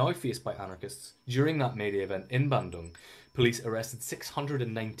repression now faced by anarchists, during that May Day event in Bandung, police arrested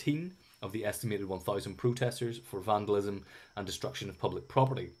 619 of the estimated 1,000 protesters for vandalism and destruction of public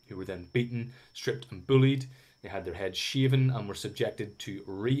property, who were then beaten, stripped and bullied. They had their heads shaven and were subjected to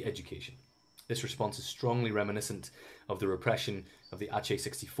re-education. This response is strongly reminiscent of the repression of the Aceh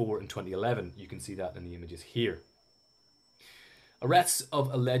 64 in 2011. You can see that in the images here. Arrests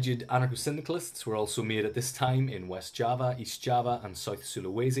of alleged anarcho-syndicalists were also made at this time in West Java, East Java and South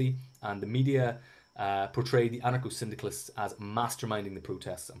Sulawesi, and the media portrayed the anarcho-syndicalists as masterminding the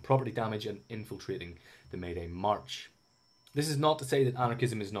protests and property damage and infiltrating the May Day march. This is not to say that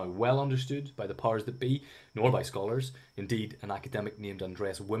anarchism is now well understood by the powers that be, nor by scholars. Indeed, an academic named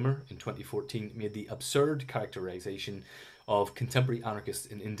Andreas Wimmer in 2014 made the absurd characterization of contemporary anarchists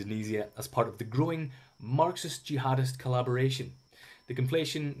in Indonesia as part of the growing Marxist-jihadist collaboration. The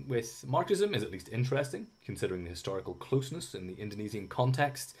conflation with Marxism is at least interesting, considering the historical closeness in the Indonesian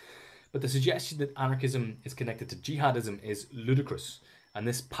context, but the suggestion that anarchism is connected to jihadism is ludicrous, and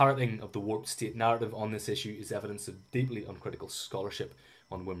this parroting of the warped state narrative on this issue is evidence of deeply uncritical scholarship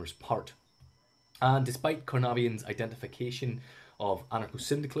on Wimmer's part. And despite Carnavian's identification of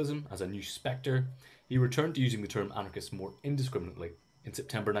anarcho-syndicalism as a new spectre, he returned to using the term anarchist more indiscriminately in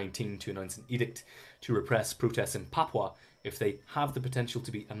September 19 to announce an edict to repress protests in Papua if they have the potential to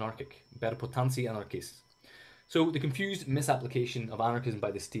be anarchic, berpotensi anarchis. So the confused misapplication of anarchism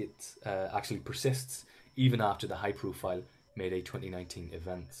by the state actually persists even after the high-profile May Day 2019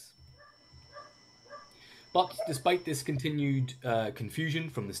 events. But despite this continued confusion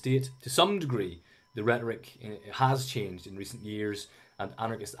from the state, to some degree, the rhetoric has changed in recent years, and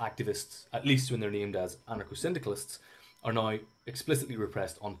anarchist activists, at least when they're named as anarcho-syndicalists, are now explicitly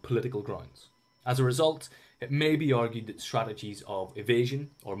repressed on political grounds. As a result, it may be argued that strategies of evasion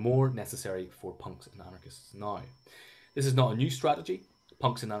are more necessary for punks and anarchists now. This is not a new strategy.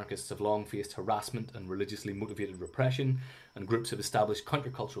 Punks and anarchists have long faced harassment and religiously motivated repression, and groups have established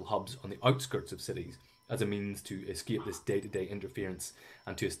countercultural hubs on the outskirts of cities as a means to escape this day-to-day interference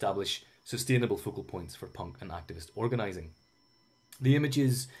and to establish sustainable focal points for punk and activist organising. The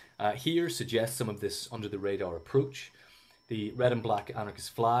images here suggest some of this under-the-radar approach. The red and black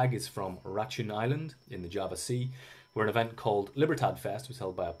anarchist flag is from Racun Island in the Java Sea, where an event called Libertad Fest was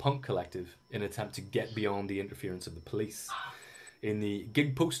held by a punk collective in an attempt to get beyond the interference of the police. In the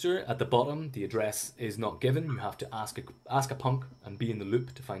gig poster at the bottom, the address is not given. You have to ask a punk and be in the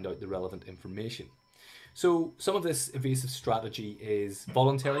loop to find out the relevant information. So some of this evasive strategy is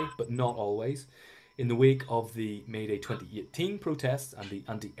voluntary, but not always. In the wake of the May Day 2018 protests and the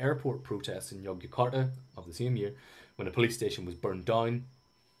anti-airport protests in Yogyakarta of the same year, when a police station was burned down,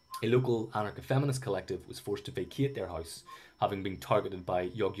 a local anarcho-feminist collective was forced to vacate their house, having been targeted by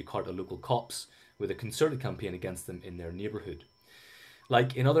Yogyakarta local cops with a concerted campaign against them in their neighbourhood.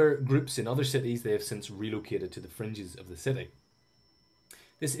 Like in other groups in other cities, they have since relocated to the fringes of the city.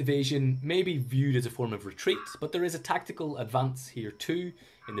 This evasion may be viewed as a form of retreat, but there is a tactical advance here too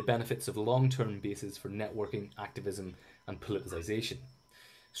in the benefits of long-term bases for networking, activism and politicisation.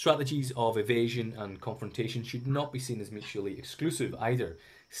 Strategies of evasion and confrontation should not be seen as mutually exclusive either.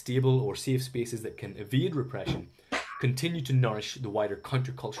 Stable or safe spaces that can evade repression continue to nourish the wider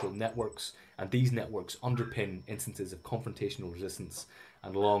countercultural networks, and these networks underpin instances of confrontational resistance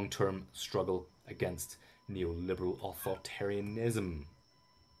and long-term struggle against neoliberal authoritarianism.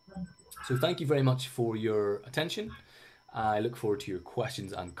 So thank you very much for your attention. I look forward to your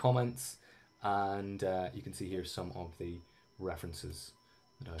questions and comments, and you can see here some of the references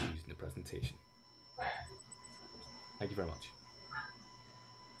that I've used in the presentation. Thank you very much.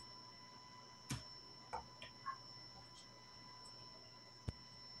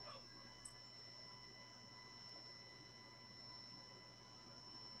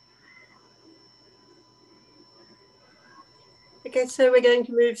 Okay, so we're going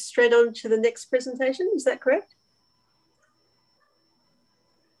to move straight on to the next presentation. Is that correct?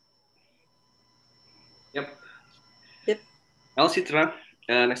 Yep. Yep. Citra,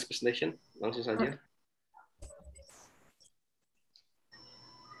 next presentation. Langsung saja.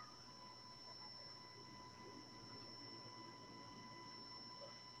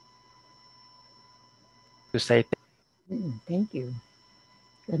 To say thank you.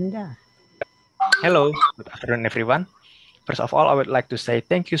 Linda. hello, good afternoon, everyone. First of all, I would like to say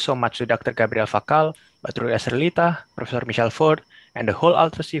thank you so much to Dr. Gabriel Fakal, Dr. Authorita, Professor Michel Ford, and the whole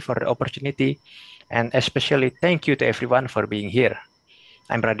Authority for the opportunity, and especially thank you to everyone for being here.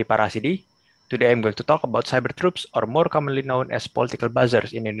 I'm Radhi Parasidi. Today I'm going to talk about cyber troops, or more commonly known as political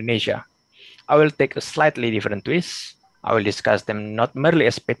buzzers in Indonesia. I will take a slightly different twist. I will discuss them not merely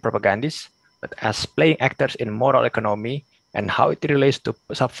as paid propagandists, but as playing actors in moral economy and how it relates to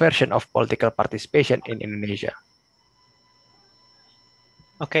subversion of political participation in Indonesia.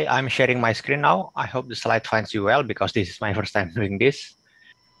 Okay, I'm sharing my screen now. I hope the slide finds you well because this is my first time doing this.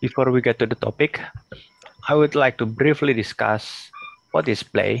 Before we get to the topic, I would like to briefly discuss what is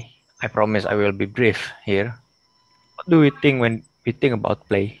play. I promise I will be brief here. What do we think when we think about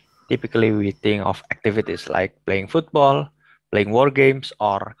play? Typically, we think of activities like playing football, playing war games,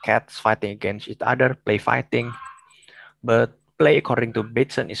 or cats fighting against each other, play fighting. But play, according to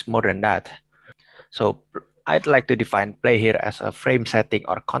Bateson, is more than that. So I'd like to define play here as a frame setting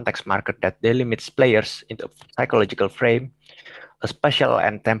or context marker that delimits players into a psychological frame, a spatial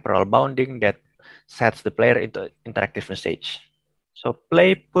and temporal bounding that sets the player into interactive stage. So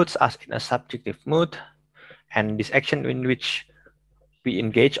play puts us in a subjective mood, and this action in which we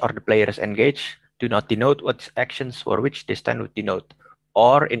engage or the players engage do not denote what actions for which they stand would denote.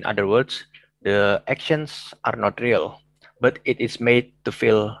 Or in other words, the actions are not real, but it is made to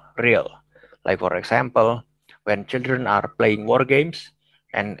feel real. Like for example, when children are playing war games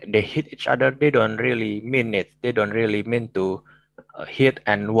and they hit each other, they don't really mean it. They don't really mean to hit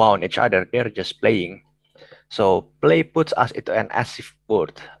and wound each other. They're just playing. So play puts us into an as if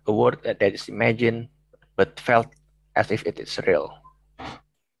world, a world that is imagined but felt as if it is real.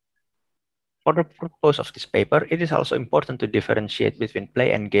 For the purpose of this paper, it is also important to differentiate between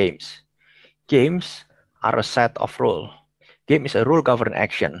play and games. Games are a set of rules. Game is a rule-governed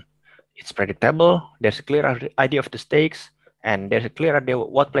action. It's predictable, there's a clear idea of the stakes, and there's a clear idea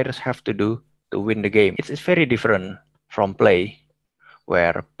what players have to do to win the game. It's very different from play,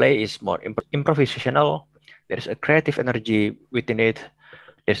 where play is more improvisational, there's a creative energy within it,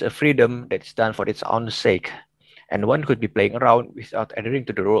 there's a freedom that's done for its own sake, and one could be playing around without adhering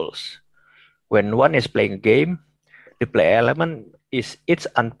to the rules. When one is playing a game, the play element is its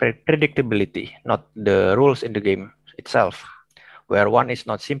unpredictability, not the rules in the game itself, where one is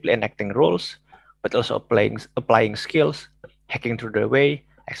not simply enacting rules, but also applying skills, hacking through the way,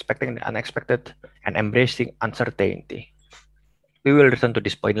 expecting the unexpected, and embracing uncertainty. We will return to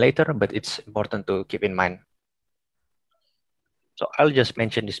this point later, but it's important to keep in mind. So I'll just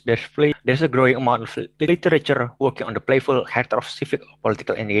mention this briefly. There's a growing amount of literature working on the playful character of civic or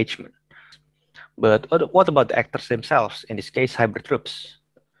political engagement. But what about the actors themselves, in this case, hybrid troops?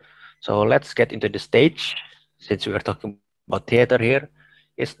 So let's get into the stage. Since we are talking about theater here,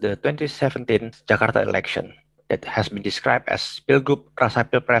 is the 2017 Jakarta election that has been described as Pilgub Rasa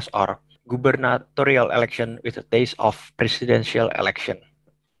Pilpres or gubernatorial election with a taste of presidential election.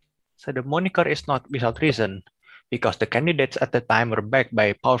 So the moniker is not without reason, because the candidates at the time were backed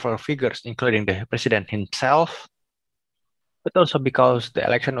by powerful figures, including the president himself, but also because the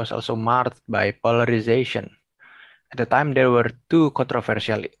election was also marked by polarization. At the time, there were two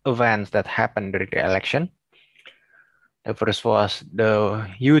controversial events that happened during the election. The first was the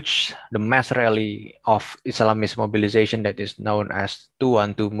mass rally of Islamist mobilization that is known as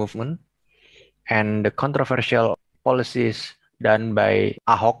 212 movement, and the controversial policies done by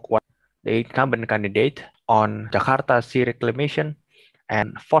Ahok, the incumbent candidate, on Jakarta Sea reclamation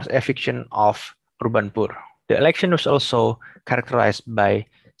and forced eviction of urban poor. The election was also characterized by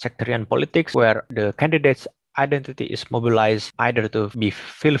sectarian politics, where the candidate's identity is mobilized either to be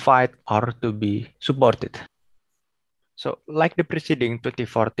vilified or to be supported. So, like the preceding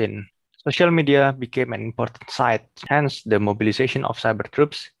 2014, social media became an important site, hence the mobilization of cyber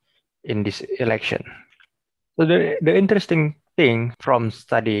troops in this election. So the interesting thing from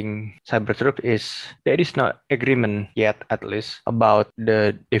studying cyber troops is there is no agreement yet, at least, about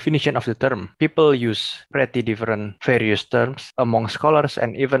the definition of the term. People use pretty different various terms among scholars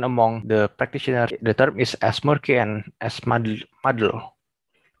and even among the practitioners. The term is as murky and as muddled.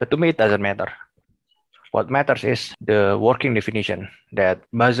 But to me, it doesn't matter. What matters is the working definition that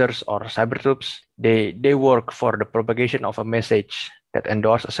buzzers or cyber troops, they work for the propagation of a message that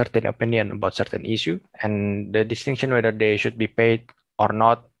endorse a certain opinion about certain issue, and the distinction whether they should be paid or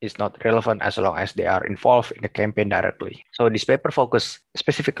not is not relevant as long as they are involved in the campaign directly. So this paper focuses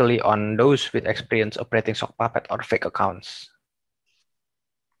specifically on those with experience operating sock puppet or fake accounts.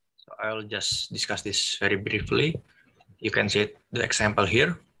 So I'll just discuss this very briefly. You can see the example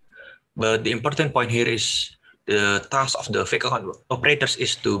here. But the important point here is the task of the fake account operators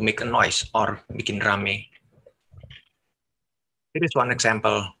is to make a noise or bikin rame. Here is one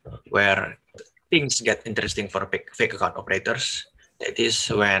example where things get interesting for fake account operators. That is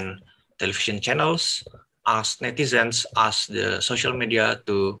when television channels ask netizens, ask the social media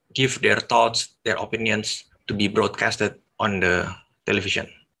to give their thoughts, their opinions to be broadcasted on the television.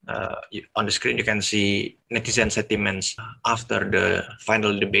 On the screen, you can see netizen sentiments after the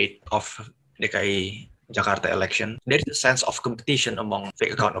final debate of DKI Jakarta election. There is a sense of competition among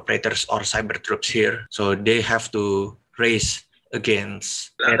fake account operators or cyber troops here. So they have to raise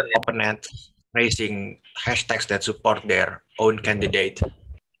against their opponents, raising hashtags that support their own candidate.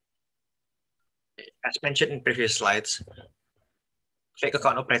 As mentioned in previous slides, fake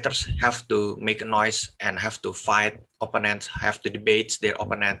account operators have to make a noise and have to fight opponents, have to debate their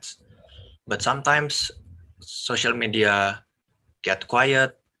opponents. But sometimes social media get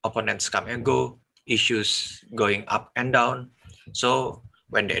quiet, opponents come and go, issues going up and down. So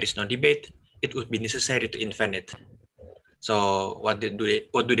when there is no debate, it would be necessary to invent it. So what do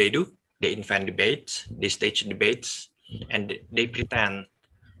they do? They invent debates, they stage debates, and they pretend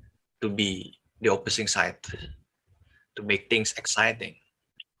to be the opposing side to make things exciting.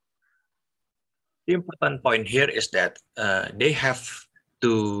 The important point here is that they have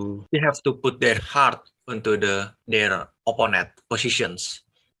to put their heart into their opponent positions,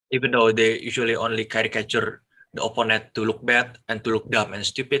 even though they usually only caricature the opponent to look bad and to look dumb and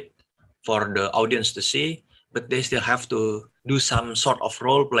stupid for the audience to see, but they still have to do some sort of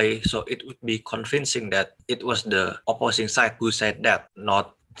role play, so it would be convincing that it was the opposing side who said that,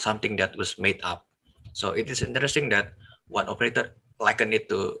 not something that was made up. So it is interesting that one operator likened it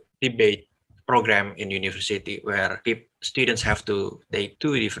to debate program in university where students have to take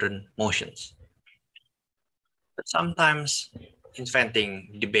two different motions. But sometimes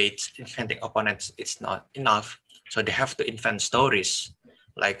inventing debates, inventing opponents, it's not enough. So they have to invent stories.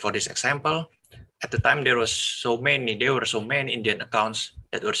 Like for this example, at the time there were so many Indian accounts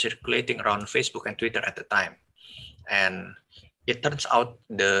that were circulating around Facebook and Twitter at the time. And it turns out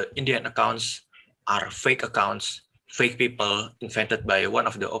the Indian accounts are fake accounts, fake people invented by one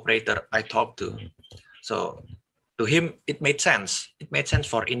of the operator I talked to. So to him, it made sense. It made sense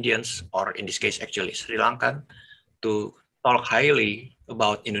for Indians, or in this case, actually Sri Lankan, to talk highly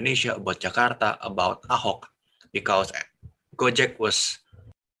about Indonesia, about Jakarta, about Ahok, because Gojek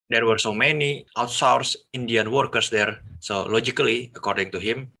there were so many outsourced Indian workers there. So logically, according to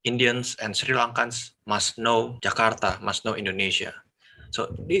him, Indians and Sri Lankans must know Jakarta, must know Indonesia.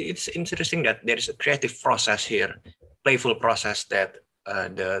 So it's interesting that there is a creative process here, playful process that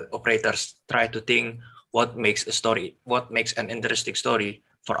the operators try to think what makes a story, what makes an interesting story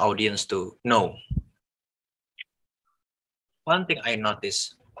for audience to know. One thing I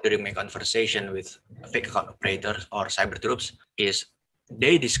noticed during my conversation with fake account operators or cyber troops is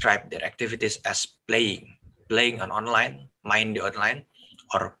they describe their activities as playing on online, mind the online,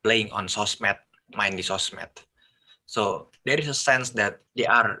 or playing on sosmed, mind the sosmed. So there is a sense that they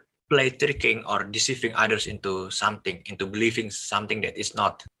are play tricking or deceiving others into something, into believing something that is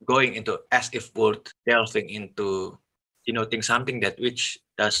not, going into as if world, delving into denoting something that which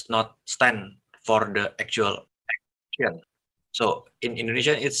does not stand for the actual action. So in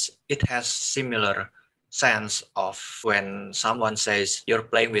Indonesia, it has similar sense of when someone says you're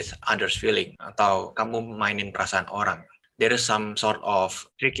playing with others' feeling atau kamu mainin perasaan orang. There is some sort of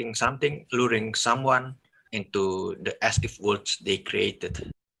tricking something, luring someone into the as if worlds they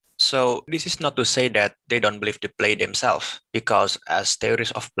created. So this is not to say that they don't believe the play themselves, because as theories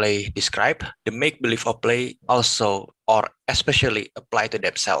of play describe, the make-believe of play also or especially apply to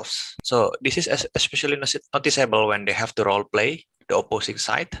themselves. So this is especially noticeable when they have to role play the opposing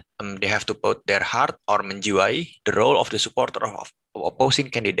side. They have to put their heart or menjiwai the role of the supporter of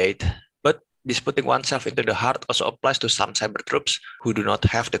opposing candidate. But this putting oneself into the heart also applies to some cyber troops who do not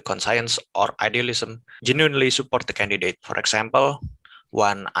have the conscience or idealism genuinely support the candidate. For example,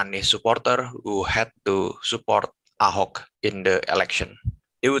 one Anies supporter who had to support Ahok in the election.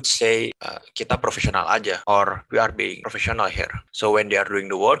 They would say, kita profesional aja, or we are being professional here. So when they are doing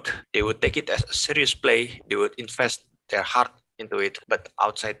the work, they would take it as a serious play. They would invest their heart into it. But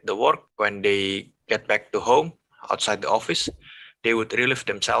outside the work, when they get back to home, outside the office, they would relieve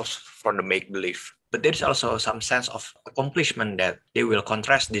themselves from the make-believe. But there's also some sense of accomplishment that they will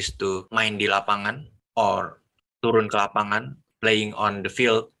contrast this to main di lapangan or turun ke lapangan, playing on the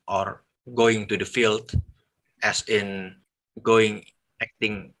field or going to the field, as in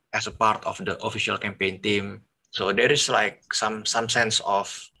acting as a part of the official campaign team. So there is like some sense of,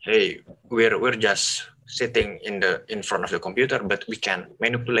 hey, we're just sitting in front of the computer, but we can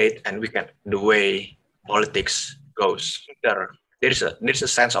manipulate and we can the way politics goes. There's a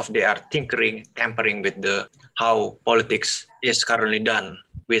sense of they are tinkering, tampering with the how politics is currently done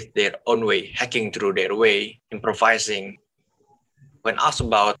with their own way, hacking through their way, improvising. When asked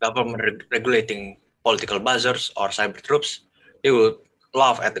about government regulating political buzzers or cyber troops, they would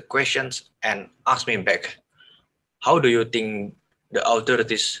laugh at the questions and ask me back, how do you think the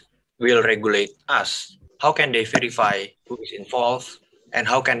authorities will regulate us? How can they verify who is involved? And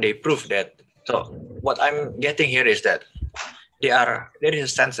how can they prove that? So what I'm getting here is that there is a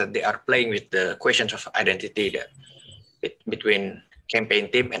sense that they are playing with the questions of identity, that between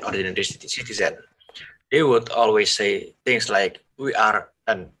campaign team and ordinary citizen. They would always say things like, we are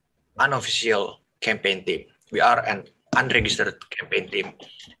an unofficial campaign team. We are an unregistered campaign team,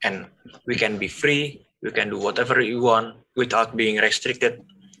 and we can be free. We can do whatever we want without being restricted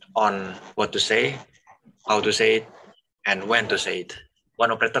on what to say, how to say it, and when to say it.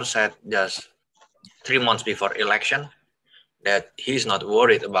 One operator said just 3 months before election that he's not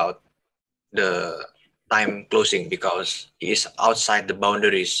worried about the time closing because he is outside the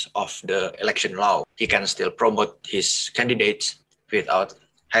boundaries of the election law. He can still promote his candidates without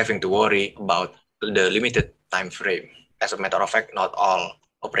having to worry about the limited time frame. As a matter of fact, not all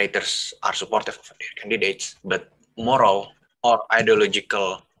operators are supportive of their candidates, but moral or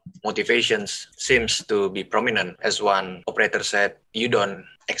ideological motivations seems to be prominent. As one operator said, you don't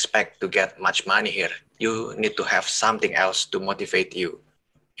expect to get much money here. You need to have something else to motivate you.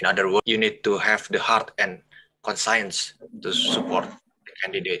 In other words, you need to have the heart and conscience to support the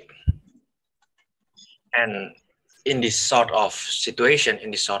candidate. And in this sort of situation, in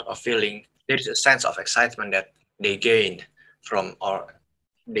this sort of feeling, there is a sense of excitement that they gain from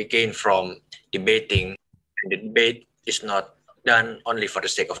debating. And the debate is not done only for the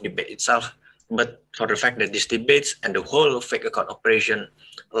sake of debate itself, but for the fact that these debates and the whole fake account operation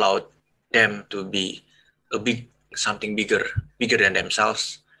allowed them to be something bigger than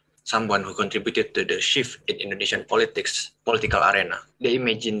themselves, someone who contributed to the shift in Indonesian political arena. They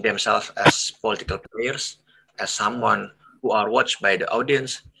imagine themselves as political players, as someone who are watched by the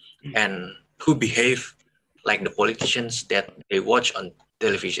audience and who behave like the politicians that they watch on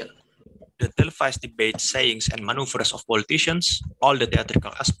television. The televised debate sayings and maneuvers of politicians, all the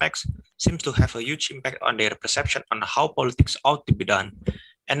theatrical aspects, seems to have a huge impact on their perception on how politics ought to be done.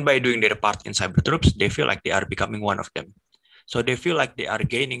 And by doing their part in cyber troops, they feel like they are becoming one of them. So they feel like they are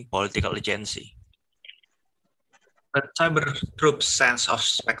gaining political agency. But cyber troops' sense of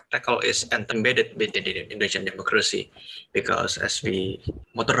spectacle is embedded within the Indonesian democracy because as we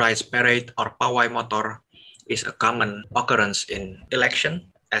motorized parade or pawai motor is a common occurrence in election.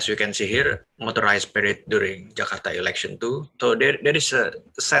 As you can see here, motorized parade during Jakarta election too. So there is a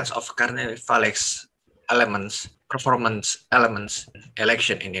sense of carnivalex elements, performance elements in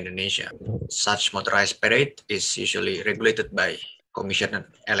election in Indonesia. Such motorized parade is usually regulated by commission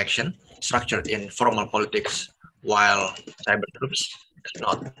election, structured in formal politics, while cyber troops does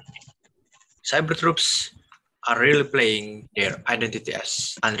not. Cyber troops are really playing their identity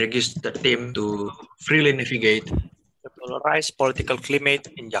as unregistered team to freely navigate the polarized political climate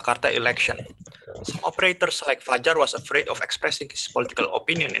in Jakarta election. Some operators like Fajar was afraid of expressing his political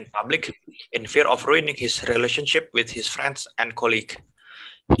opinion in public in fear of ruining his relationship with his friends and colleagues.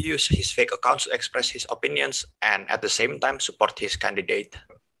 He used his fake accounts to express his opinions and at the same time support his candidate.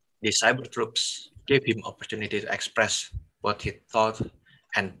 The cyber troops gave him opportunity to express what he thought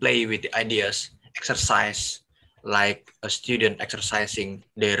and play with the ideas, exercise like a student exercising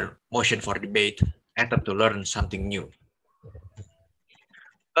their motion for debate, attempt to learn something new.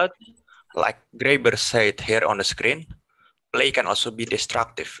 But like Graeber said here on the screen, play can also be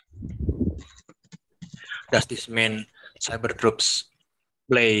destructive. Does this mean cyber troops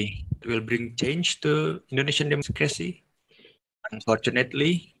play will bring change to Indonesian democracy?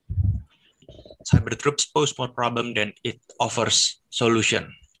 Unfortunately, cyber troops pose more problem than it offers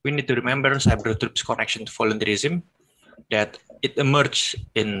solution. We need to remember cyber troops' connection to voluntarism, that it emerged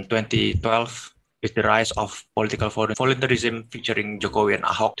in 2012 with the rise of political voluntarism featuring Jokowi and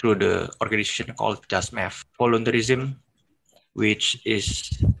Ahok through the organization called JustMath. Voluntarism, which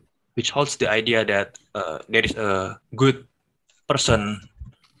holds the idea that there is a good person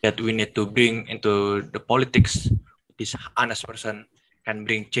that we need to bring into the politics. This honest person can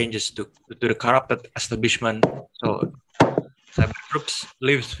bring changes to the corrupted establishment. So cyber troops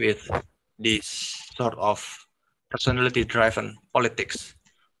lives with this sort of personality-driven politics,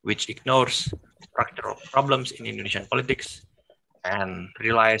 which ignores structural problems in Indonesian politics and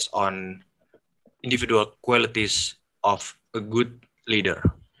relies on individual qualities of a good leader,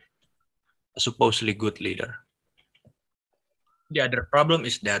 a supposedly good leader. The other problem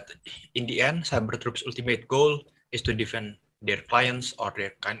is that in the end, cyber troops' ultimate goal is to defend their clients or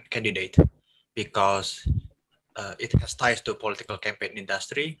their candidate because it has ties to political campaign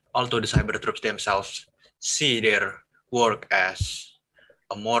industry. Although the cyber troops themselves see their work as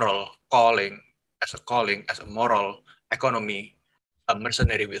a moral calling, as a moral economy, a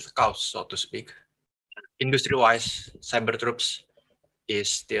mercenary with cause, so to speak. Industry-wise, cyber troops is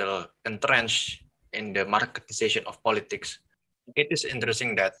still entrenched in the marketization of politics. It is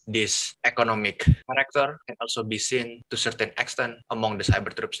interesting that this economic character can also be seen to a certain extent among the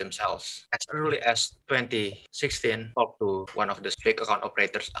cyber troops themselves. As early as 2016, talked to one of the fake account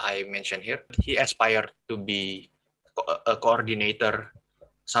operators I mentioned here. He aspired to be a coordinator,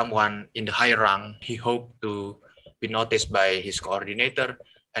 someone in the high rank. He hoped to be noticed by his coordinator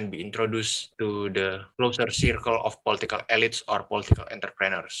and be introduced to the closer circle of political elites or political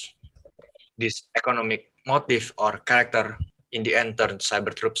entrepreneurs. This economic motive or character in the end turned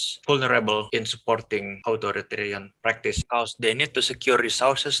cyber troops vulnerable in supporting authoritarian practice because they need to secure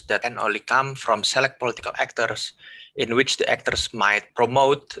resources that can only come from select political actors, in which the actors might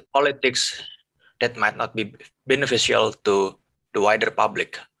promote politics that might not be beneficial to the wider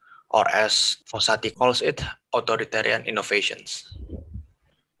public, or as Fossati calls it, authoritarian innovations.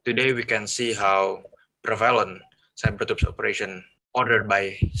 Today we can see how prevalent cyber troops operation ordered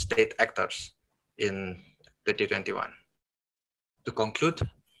by state actors in 2021. To conclude,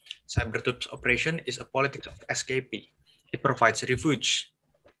 cyber troops operation is a politics of escape. It provides refuge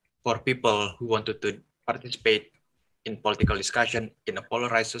for people who wanted to participate in political discussion in a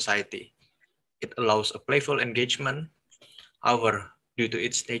polarized society. It allows a playful engagement. However, due to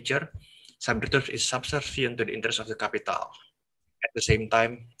its nature, cyber troops is subservient to the interests of the capital. At the same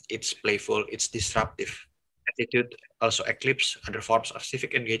time, it's playful, it's disruptive. Attitude also eclipses other forms of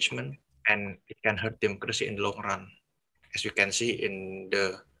civic engagement, and it can hurt democracy in the long run. As you can see in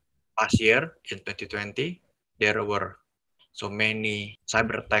the past year, in 2020, there were so many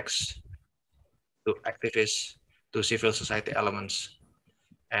cyber attacks to activists, to civil society elements,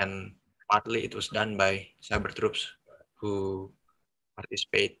 and partly it was done by cyber troops who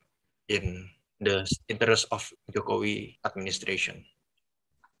participate in the interest of Jokowi administration.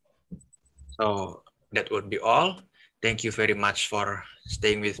 So that would be all. Thank you very much for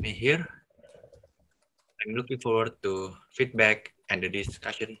staying with me here. I'm looking forward to feedback and the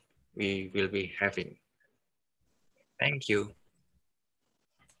discussion we will be having. Thank you.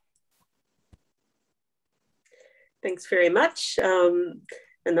 Thanks very much.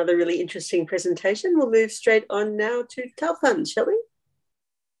 Another really interesting presentation. We'll move straight on now to Taufan, shall we?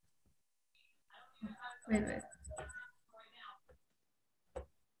 Wait.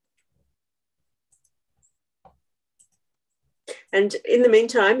 And in the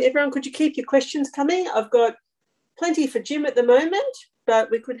meantime, everyone, could you keep your questions coming? I've got plenty for Jim at the moment, but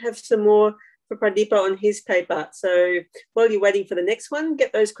we could have some more for Pradeepa on his paper. So while you're waiting for the next one,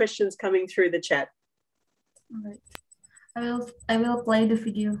 get those questions coming through the chat. All right. I will play the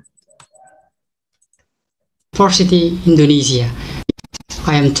video. University, Indonesia.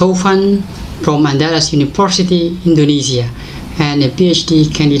 I am Taufan from Andalas University, Indonesia, and a PhD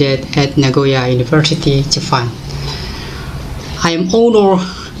candidate at Nagoya University, Japan. I am honored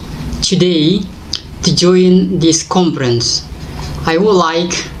today to join this conference. I would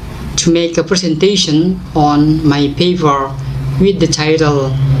like to make a presentation on my paper with the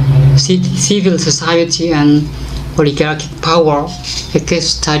title Civil Society and Oligarchic Power, a case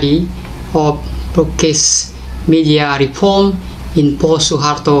study of broadcast media reform in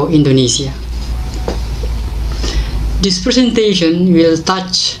post-Suharto Indonesia. This presentation will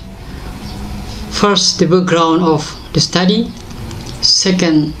touch first the background of the study,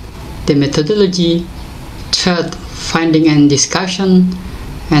 second the methodology, third finding and discussion,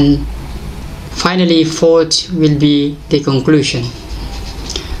 and finally fourth will be the conclusion.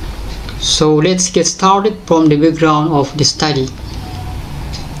 So let's get started from the background of the study.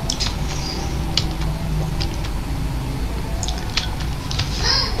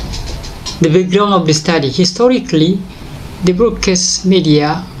 The background of the study. Historically, the broadcast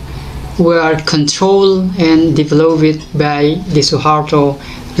media were controlled and developed by the Suharto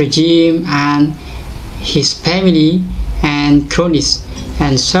regime and his family and cronies,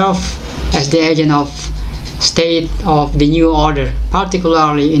 and served as the agent of state of the new order,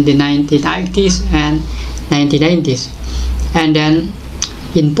 particularly in the 1980s and 1990s. And then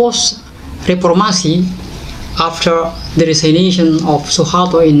in post-Reformasi, after the resignation of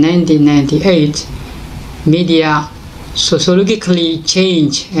Suharto in 1998, media sociologically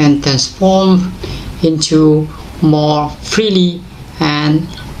changed and transformed into more freely and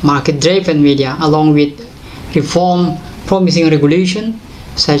market-driven media, along with reform promising regulation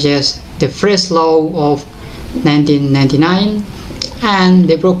such as the Press Law of 1999 and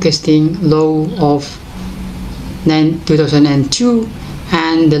the Broadcasting Law of 2002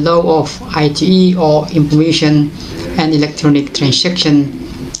 and the Law of ITE, or Information and Electronic Transaction,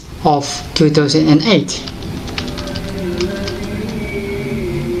 of 2008.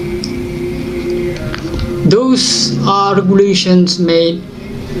 Those are regulations made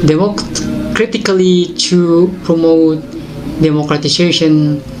democratically to promote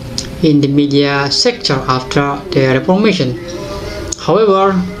democratization in the media sector after the Reformation.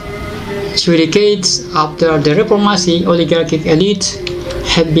 However, 2 decades after the Reformation, oligarchic elites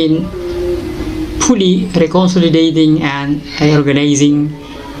have been fully reconsolidating and organizing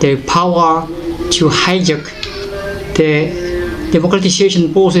their power to hijack the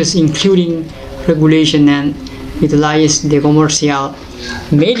democratization process, including regulation, and utilize the commercial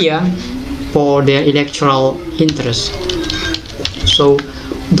media for their electoral interests. So,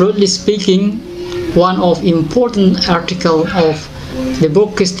 broadly speaking, one of important article of the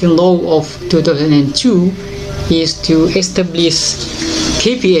Broadcasting Law of 2002 is to establish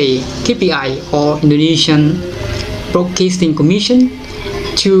KPI or Indonesian Broadcasting Commission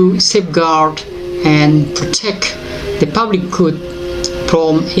to safeguard and protect the public good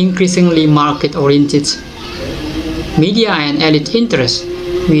from increasingly market-oriented media and elite interests,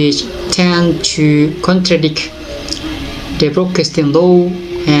 which tend to contradict the broadcasting law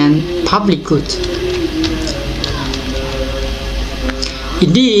and public good.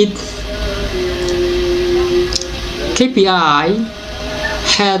 Indeed, KPI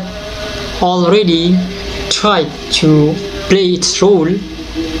had already tried to play its role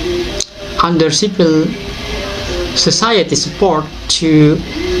under civil society support to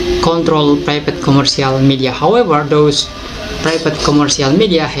control private commercial media. However, those private commercial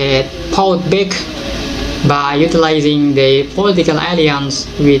media had fought back by utilizing the political alliance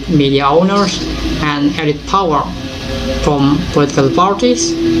with media owners and elite power from political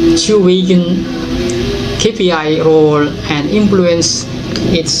parties to weaken KPI role and influence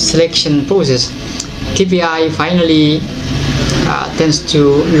its selection process. KPI finally tends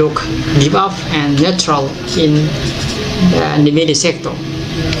to give up and neutral in the media sector.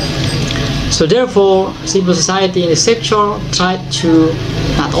 So therefore, civil society in the sector tried to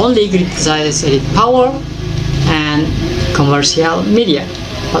not only criticize elite power and commercial media,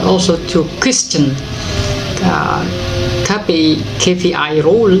 but also to question KPI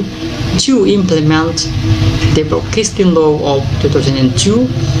role to implement the Broadcasting Law of 2002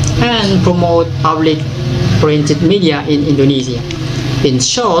 and promote public-oriented media in Indonesia. In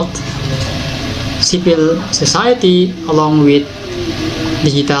short, civil society along with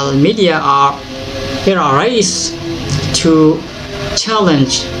digital media are in a race to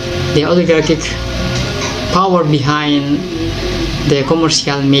challenge the oligarchic power behind the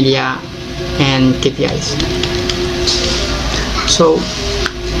commercial media and KPIs. So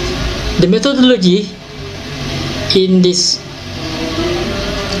the methodology in this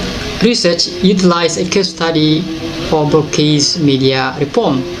research utilized a case study of broadcast media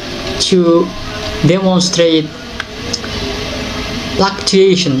reform to demonstrate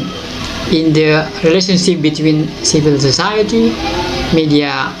fluctuation in the relationship between civil society,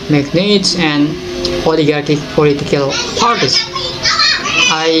 media magnates, and oligarchic political parties.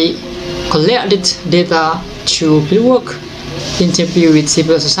 I collected data to fieldwork, interview with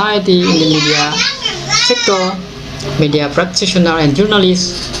civil society in the media sector, media practitioners and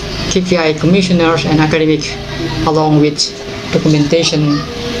journalists, KPI commissioners and academics, along with documentation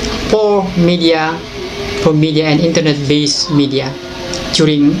for media and internet-based media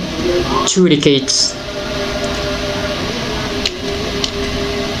during 2 decades.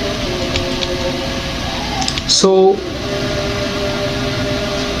 So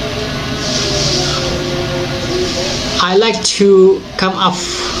I like to come up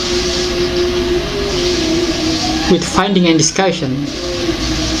with finding and discussion.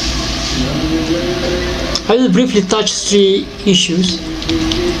 I will briefly touch 3 issues.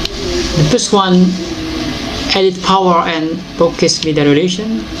 The first one, elite power and broadcast media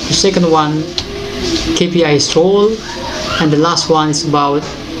relation. The second one, KPI's role. And the last one is about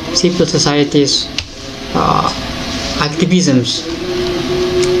civil society's activisms.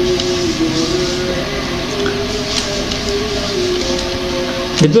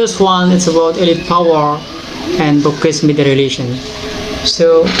 The first one is about elite power and broadcast media relation.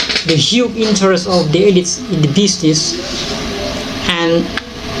 So the huge interest of the elites in the business and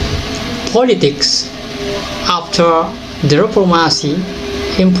politics after the Reformation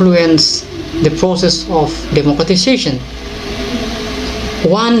influenced the process of democratization.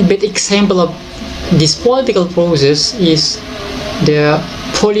 One bad example of this political process is the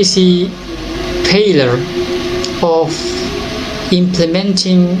policy failure of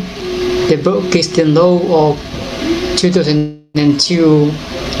implementing the Broadcasting Law of 2002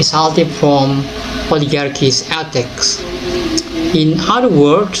 resulting from oligarchies' attacks. In other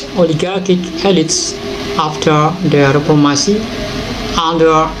words, oligarchic elites after the Reformation,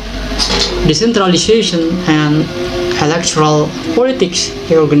 under decentralization and electoral politics,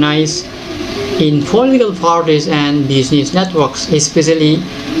 reorganized in political parties and business networks, especially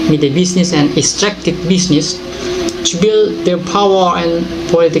with the business and extractive business, to build their power and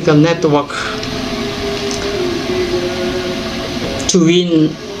political network to win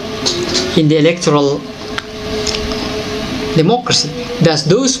in the electoral democracy. Thus,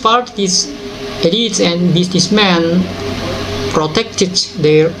 those parties, elites and businessmen protected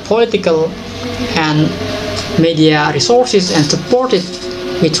their political and media resources and supported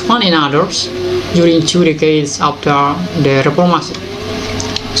with one another during 2 decades after the Reformation.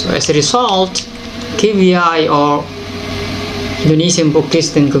 So as a result, KPI or Indonesian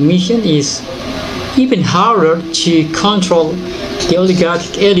Broadcasting Commission is even harder to control the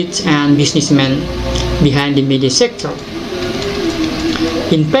oligarchic elite and businessmen behind the media sector.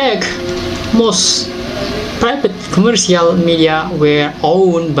 In fact, most private commercial media were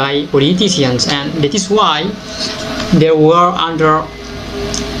owned by politicians, and that is why they were under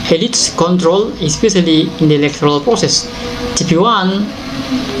elite's control, especially in the electoral process. TV1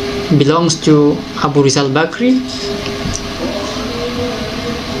 belongs to Abu Rizal Bakri,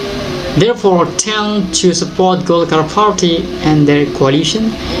 therefore tend to support Golkar Party and their coalition.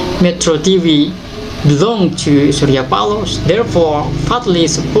 Metro TV belonged to Surya Paloh, therefore partly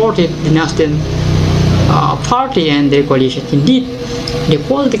supported the Nasdem Party and their coalition. Indeed, the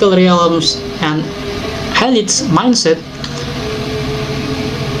political realms and elites' mindset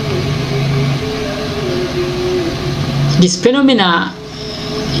this phenomena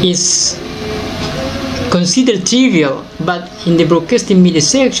is considered trivial, but in the broadcasting media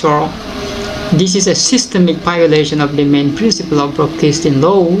sector, this is a systemic violation of the main principle of broadcasting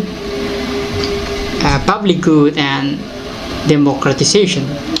law, public good and democratization,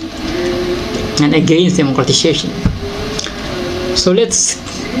 and against democratization. So let's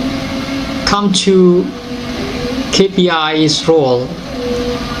come to KPI's role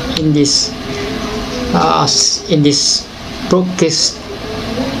in this broadcast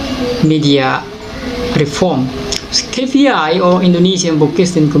media reform. KPI or Indonesian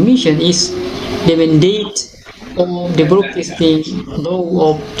Broadcasting Commission is the mandate of the broadcasting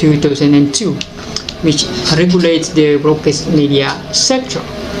law of 2002, which regulates the broadcast media sector.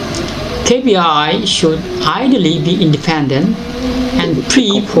 KPI should ideally be independent and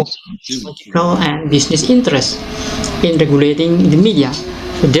free from political and business interests in regulating the media.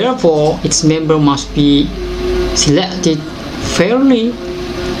 Therefore, its member must be selected fairly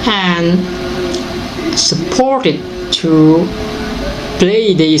and supported to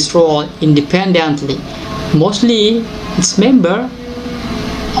play this role independently. Mostly, its member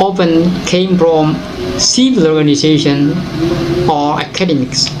often came from civil organizations or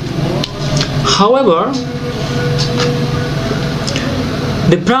academics. However,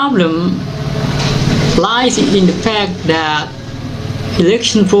 the problem lies in the fact that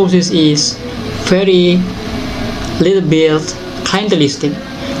election process is very little bit clientelistic.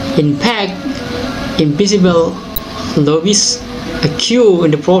 In fact, invisible lobbyists accrue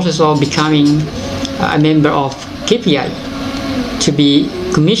in the process of becoming a member of KPI to be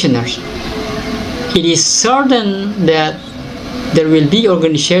commissioners. It is certain that there will be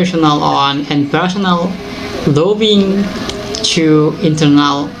organizational and personal lobbying to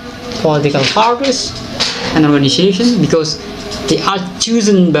internal political parties and organizations because they are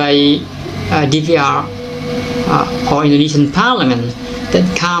chosen by DPR or Indonesian Parliament that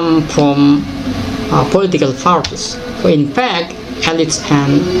come from political parties. So in fact, elites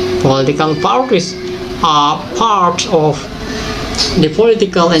and political parties are part of the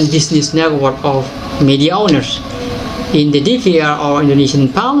political and business network of media owners. In the DPR or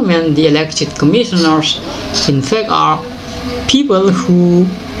Indonesian Parliament, the elected commissioners in fact are people who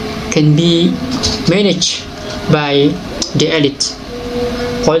can be managed by the elite,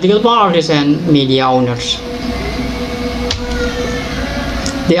 political parties and media owners.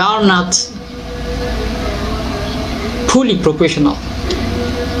 They are not fully professional.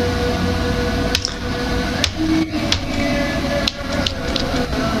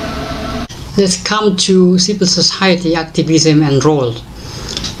 Let's come to civil society activism and role.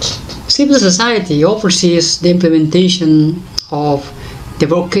 Civil society oversees the implementation of the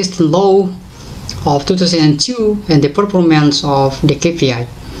broadcasting law of 2002 and the performance of the KPI.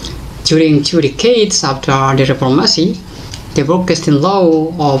 During 2 decades after the Reformasi, the broadcasting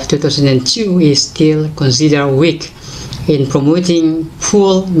law of 2002 is still considered weak in promoting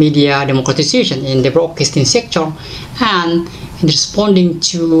full media democratization in the broadcasting sector and in responding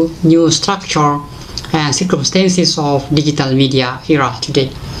to new structure and circumstances of digital media era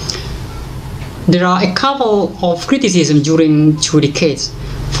today. There are a couple of criticisms during 2 decades.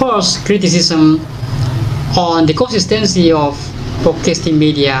 First, criticism on the consistency of broadcasting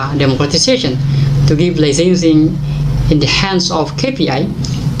media democratization, to give licensing in the hands of KPI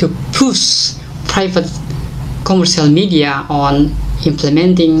to push private commercial media on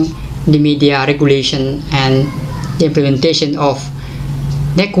implementing the media regulation and the implementation of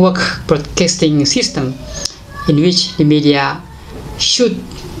network broadcasting system in which the media should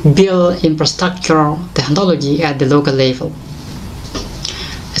build infrastructure technology at the local level.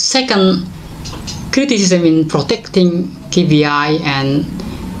 A second criticism in protecting KPI and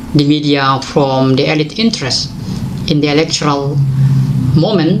the media from the elite interests in the electoral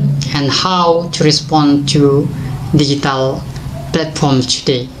moment and how to respond to digital platforms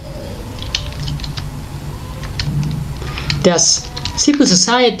today. Thus, civil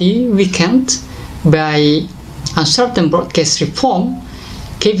society weakened by uncertain broadcast reform,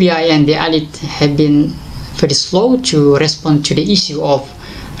 KPI and the elite have been very slow to respond to the issue of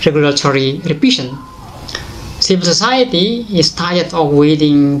regulatory revision. Civil society is tired of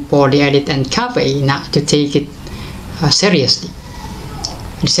waiting for the elite and KPI not to take it seriously.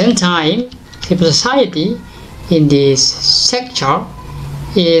 At the same time, civil society in this sector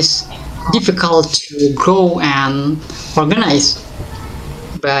is difficult to grow and organize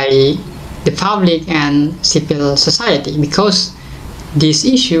by the public and civil society because this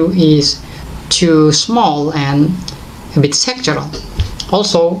issue is too small and a bit sectoral.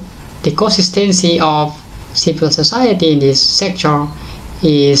 Also, the consistency of civil society in this sector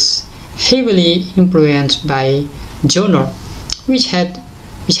is heavily influenced by genre, which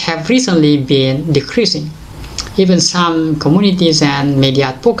have recently been decreasing. Even some communities and media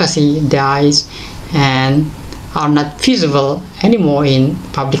advocacy dies and are not visible anymore in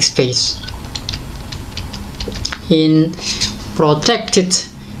public space. In protected,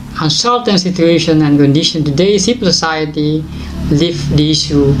 uncertain situation and condition today, civil society leave the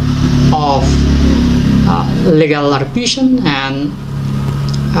issue of legal repression and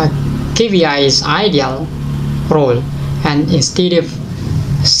KPI's ideal role, and instead of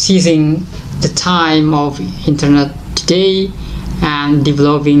seizing the time of internet today and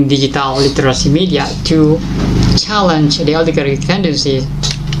developing digital literacy media to challenge the oligarchic tendencies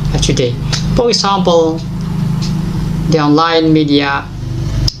today. For example, the online media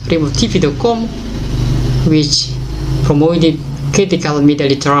RemoteTV.com, which promoted critical media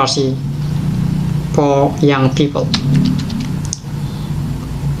literacy for young people.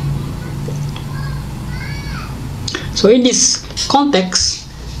 So in this context,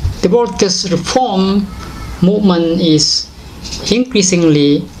 the broadcast reform movement is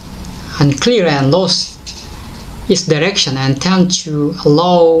increasingly unclear and lost its direction and tend to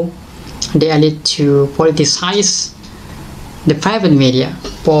allow the elite to politicize the private media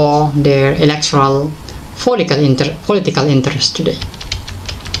for their electoral political interest today.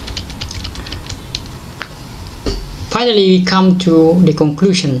 Finally, we come to the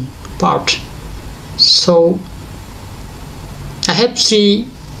conclusion part. So I have three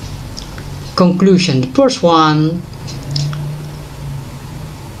conclusions. The first one,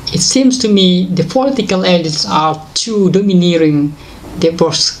 it seems to me the political elites are too domineering the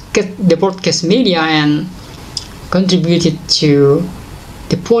broadcast media and contributed to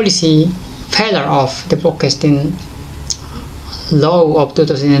the policy failure of the broadcasting law of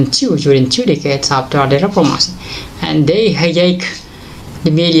 2002 during 2 decades after the reformation, and they hijack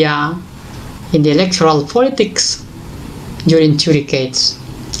the media in the electoral politics during 2 decades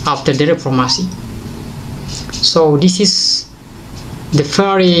after the reformation. So this is the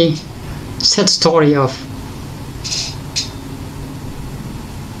very sad story of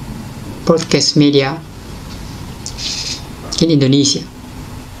broadcast media in Indonesia.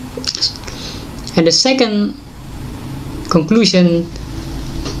 And the second conclusion,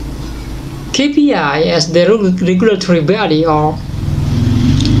 KPI as the regulatory body or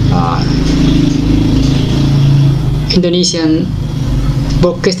Indonesian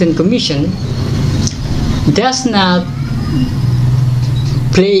Broadcasting Commission does not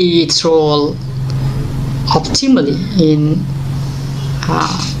play its role optimally in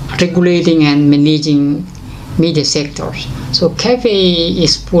regulating and managing media sectors. So KPI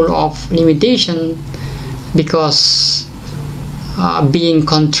is full of limitation because being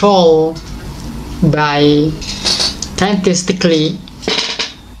controlled by fantastically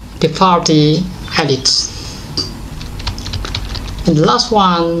the party elites. And the last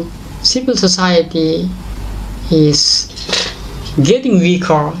one, civil society is getting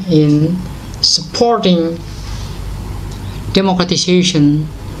weaker in supporting democratization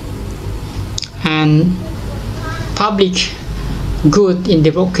and public good in the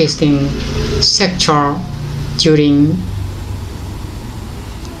broadcasting sector during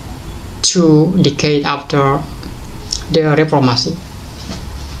 2 decades after the reformasi.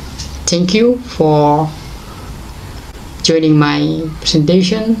 Thank you for joining my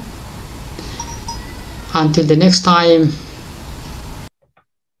presentation. Until the next time.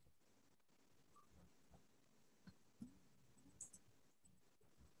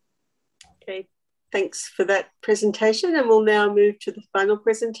 Okay, thanks for that presentation, and we'll now move to the final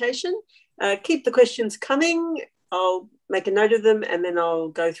presentation. Keep the questions coming. I'll make a note of them, and then I'll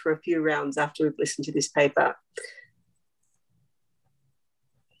go through a few rounds after we've listened to this paper.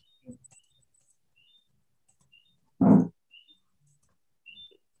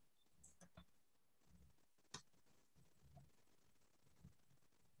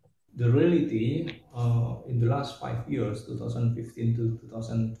 The reality in the last 5 years, 2015 to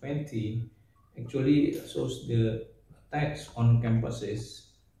 2020, actually shows the attacks on campuses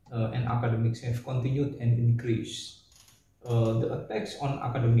and academics have continued and increased. The attacks on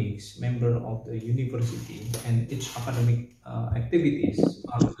academics, member of the university, and its academic activities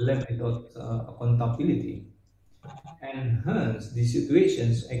are left without accountability. And hence, the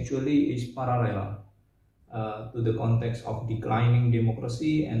situations actually is parallel to the context of declining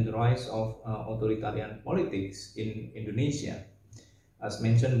democracy and the rise of authoritarian politics in Indonesia. As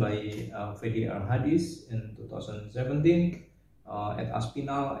mentioned by Fedi Hadis in 2017, at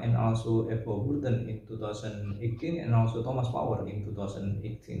Aspinall, and also Evo Burton in 2018, and also Thomas Power in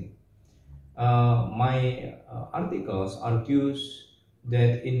 2018. My articles argues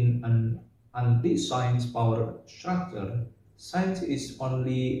that in an anti-science power structure, science is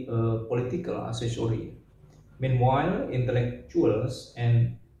only a political accessory. Meanwhile, intellectuals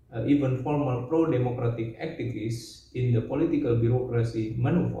and even former pro-democratic activists in the political bureaucracy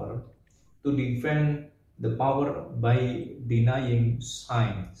maneuver to defend the power by denying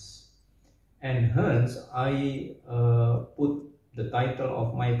science. And hence, I put the title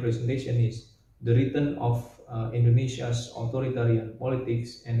of my presentation is The Return of Indonesia's Authoritarian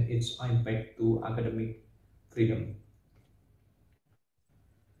Politics and Its Impact to Academic Freedom.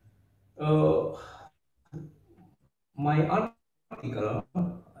 My article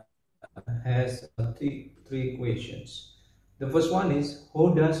has three questions. The first one is, how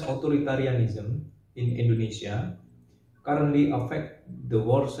does authoritarianism in Indonesia currently affect the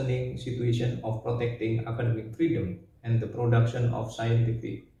worsening situation of protecting academic freedom and the production of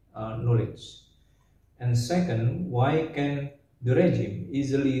scientific knowledge? And second, why can the regime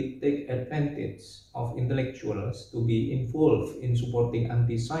easily take advantage of intellectuals to be involved in supporting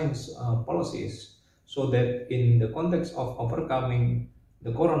anti-science policies, so that in the context of overcoming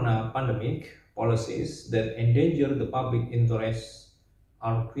the corona pandemic, policies that endanger the public interest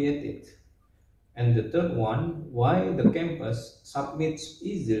are created? And the third one, why the campus submits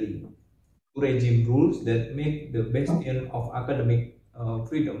easily to regime rules that make the bastion of academic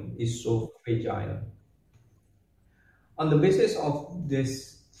freedom is so fragile? On the basis of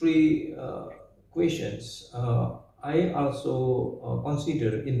these three questions, I also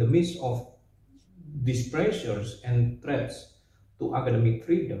consider, in the midst of these pressures and threats to academic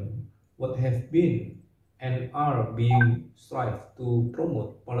freedom, what have been and are being strived to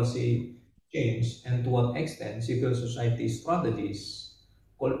promote policy change, and to what extent civil society strategies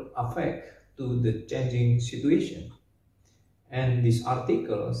could affect to the changing situation. And these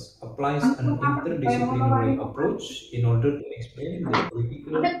articles applies an interdisciplinary approach in order to explain the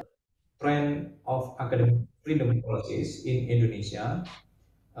political trend of academic freedom policies in Indonesia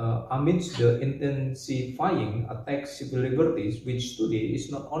amidst the intensifying attacks civil liberties, which today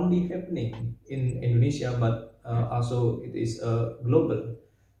is not only happening in Indonesia, but also it is a global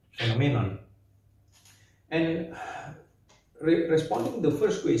phenomenon. And responding to the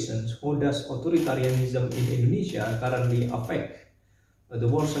first questions, how does authoritarianism in Indonesia currently affect the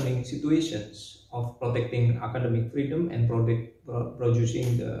worsening situations of protecting academic freedom and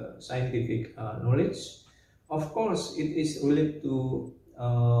producing the scientific knowledge? Of course, it is related to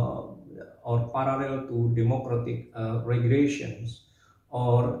or parallel to democratic regulations,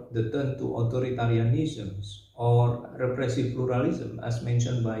 or the turn to authoritarianisms, or repressive pluralism, as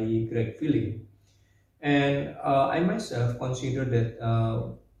mentioned by Greg Philly. And I myself consider that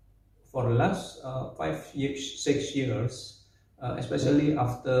for the last 5 years, 6 years, especially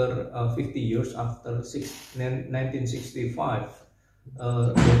after 50 years after 1965,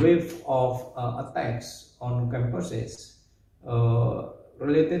 the wave of attacks on campuses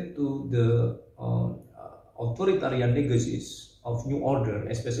related to the authoritarian legacies of New Order,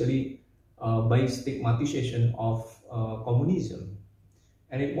 especially by stigmatization of communism.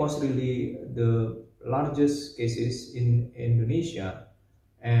 And it was really the largest cases in Indonesia,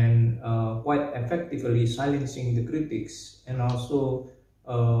 and quite effectively silencing the critics, and also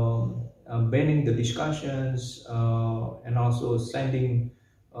banning the discussions and also sending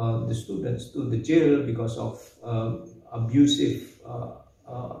the students to the jail because of abusive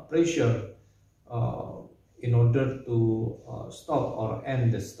pressure in order to stop or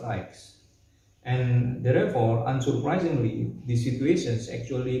end the strikes. And therefore, unsurprisingly, the situations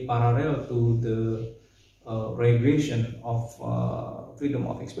actually parallel to the regulation of freedom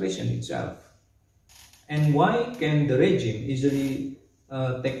of expression itself. And why can the regime easily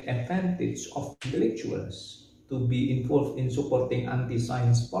take advantage of intellectuals to be involved in supporting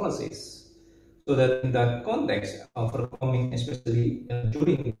anti-science policies? So that in that context, overcoming especially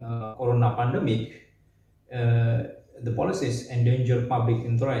during Corona pandemic, the policies endanger public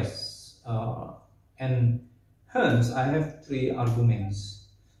interests. And hence, I have three arguments.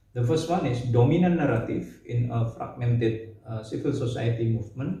 The first one is dominant narrative in a fragmented civil society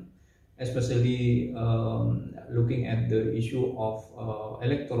movement, especially looking at the issue of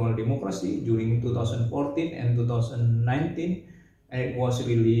electoral democracy during 2014 and 2019, and it was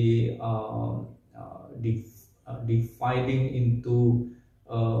really dividing into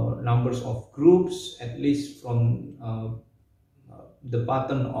numbers of groups, at least from the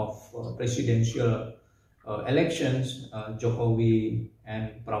button of presidential elections, Jokowi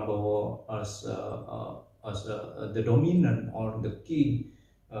and Prabowo as the dominant or the key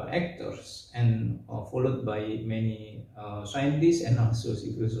actors, and followed by many scientists and also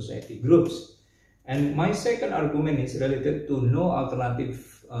civil society groups. And my second argument is related to no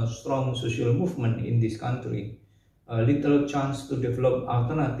alternative strong social movement in this country. Little chance to develop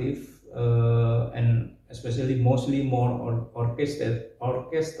alternative and especially mostly more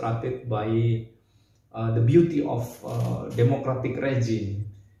orchestrated by the beauty of democratic regime,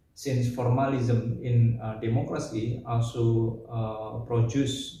 since formalism in democracy also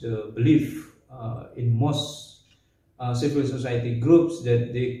produce the belief in most civil society groups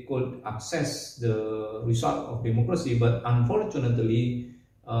that they could access the result of democracy, but unfortunately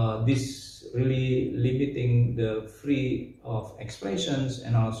this really limiting the free of expressions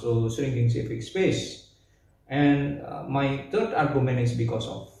and also shrinking civic space. And my third argument is because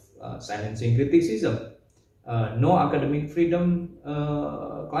of silencing criticism, no academic freedom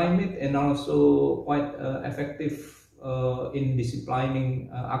climate, and also quite effective in disciplining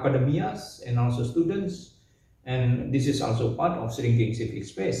academias and also students. And this is also part of shrinking civic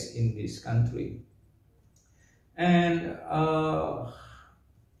space in this country. And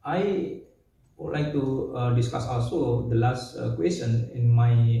I would like to discuss also the last question in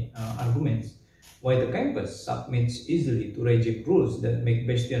my arguments. Why the campus submits easily to regime rules that make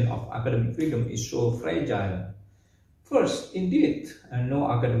bastion of academic freedom is so fragile. First, indeed,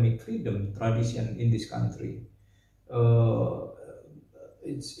 no academic freedom tradition in this country.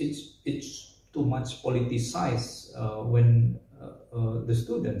 It's too much politicized when the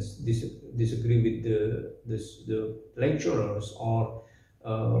students disagree with the lecturers or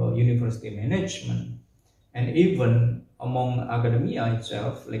university management, and even among academia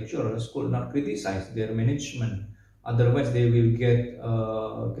itself, lecturers could not criticize their management. Otherwise, they will get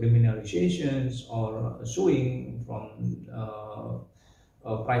criminalizations or suing from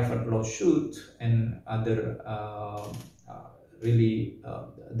private lawsuit and other really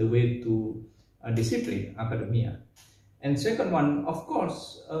the way to discipline academia. And second one, of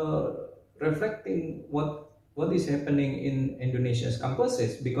course, reflecting what is happening in Indonesia's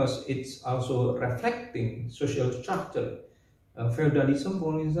campuses, because it's also reflecting social structure, feudalism,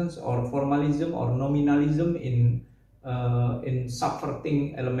 for instance, or formalism or nominalism in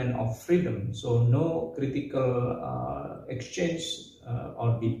subverting element of freedom. So no critical exchange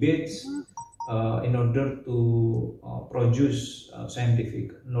or debates in order to produce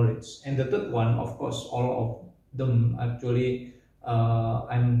scientific knowledge. And the third one, of course, all of them actually,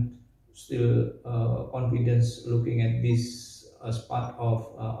 I'm still confident looking at this as part of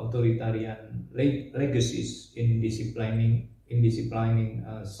authoritarian legacies in disciplining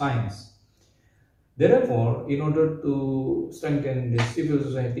science. Therefore, in order to strengthen the civil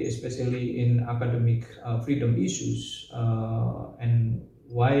society, especially in academic freedom issues, and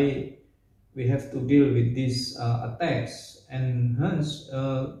why we have to deal with these attacks, and hence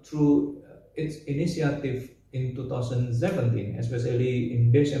through its initiative in 2017, especially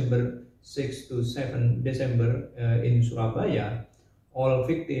in December 6 to 7 December in Surabaya, all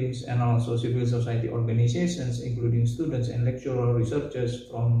victims and also civil society organizations, including students and lecturer researchers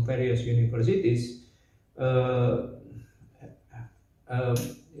from various universities,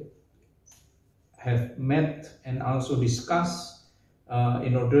 have met and also discussed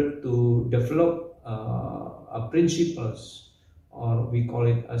in order to develop principles, or we call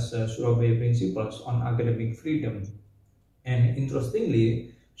it as Surabaya principles on academic freedom. And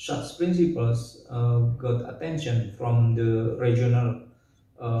interestingly, such principles got attention from the regional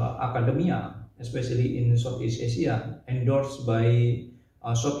academia, especially in Southeast Asia, endorsed by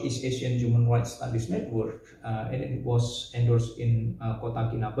Southeast Asian Human Rights Studies Network, and it was endorsed in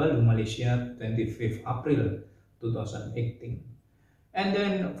Kota Kinabalu, Malaysia, 25th April 2018. And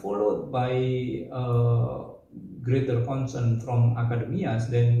then followed by greater concern from academia,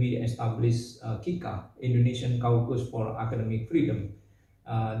 then we established KIKA, Indonesian Caucus for Academic Freedom.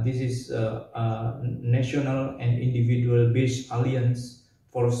 This is a national and individual-based alliance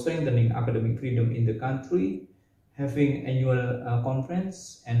for strengthening academic freedom in the country, having annual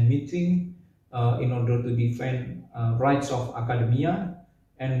conference and meeting in order to defend rights of academia.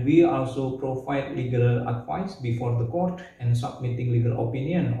 And we also provide legal advice before the court and submitting legal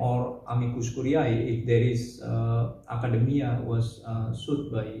opinion or amicus curiae if there is academia was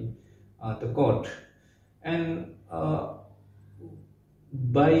sued by the court. And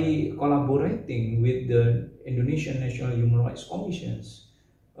by collaborating with the Indonesian National Human Rights Commissions,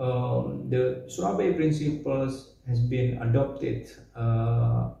 the Surabaya Principles has been adopted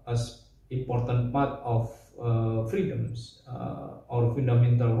as important part of freedoms or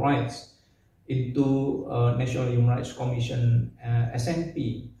fundamental rights into National Human Rights Commission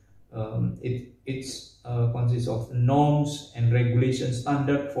SNP. It consists of norms and regulation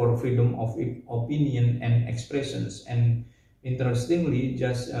standard for freedom of opinion and expressions. And interestingly,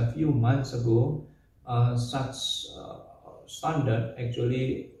 just a few months ago, such standard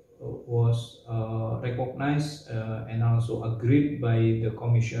actually was recognized and also agreed by the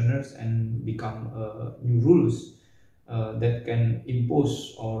commissioners and become new rules that can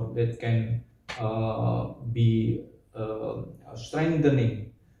impose or that can be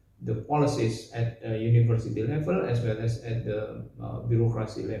strengthening the policies at university level as well as at the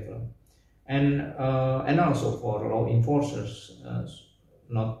bureaucracy level, and also for law enforcers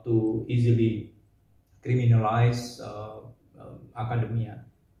not to easily criminalize academia.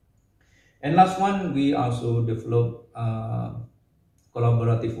 And last one, we also develop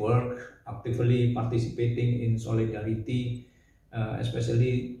collaborative work, actively participating in solidarity,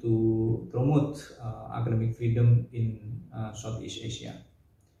 especially to promote academic freedom in Southeast Asia.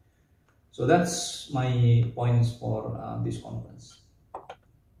 So that's my points for this conference.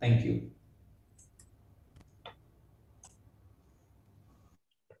 Thank you.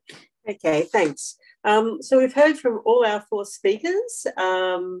 Okay, thanks. So we've heard from all our four speakers,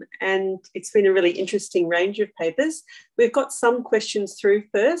 and it's been a really interesting range of papers. We've got some questions through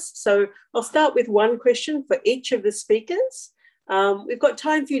first. So I'll start with one question for each of the speakers. We've got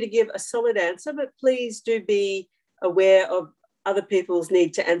time for you to give a solid answer, but please do be aware of other people's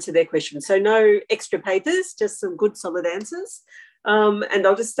need to answer their questions. So no extra papers, just some good solid answers. And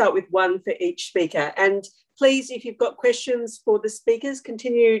I'll just start with one for each speaker. And please, if you've got questions for the speakers,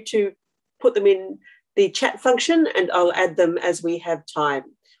 continue to put them in the chat function and I'll add them as we have time.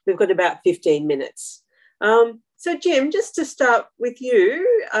 We've got about 15 minutes. So Jim, just to start with you,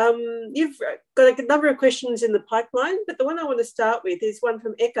 you've got a number of questions in the pipeline, but the one I want to start with is one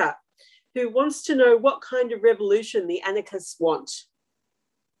from Eka, who wants to know what kind of revolution the anarchists want.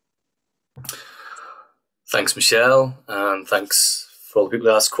 Thanks, Michelle, and thanks for all the people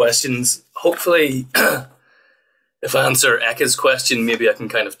who ask questions. Hopefully, if I answer Eka's question, maybe I can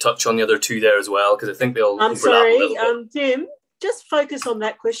kind of touch on the other two there as well, because I think they'll I'm overlap a little sorry, bit. Jim, just focus on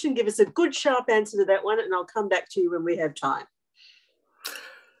that question. Give us a good, sharp answer to that one, and I'll come back to you when we have time.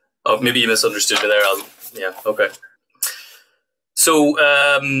 Oh, maybe you misunderstood me there. Yeah, okay. So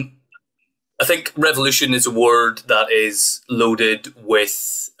I think revolution is a word that is loaded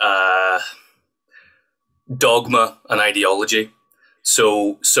with dogma and ideology.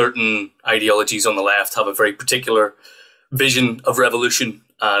 So certain ideologies on the left have a very particular vision of revolution,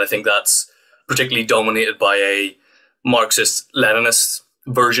 and I think that's particularly dominated by a Marxist-Leninist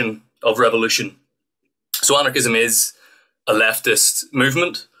version of revolution. So anarchism is a leftist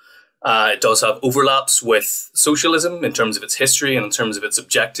movement. It does have overlaps with socialism in terms of its history and in terms of its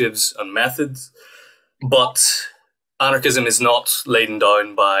objectives and methods, but anarchism is not laden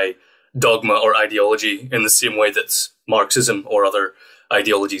down by dogma or ideology in the same way that Marxism or other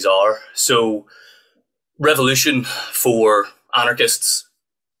ideologies are. So revolution for anarchists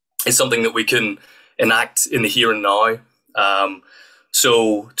is something that we can enact in the here and now.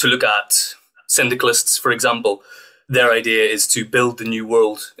 So to look at syndicalists, for example, their idea is to build the new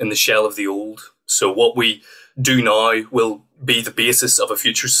world in the shell of the old. So what we do now will be the basis of a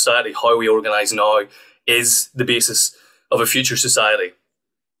future society. How we organise now is the basis of a future society.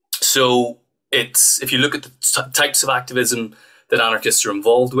 So if you look at the types of activism that anarchists are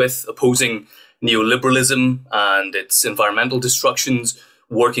involved with, opposing neoliberalism and its environmental destructions,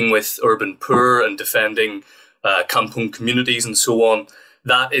 working with urban poor and defending kampung communities and so on.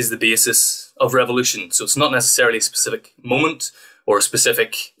 That is the basis of revolution. So it's not necessarily a specific moment or a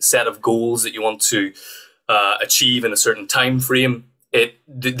specific set of goals that you want to achieve in a certain time frame.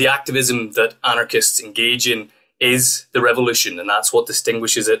 The activism that anarchists engage in is the revolution, and that's what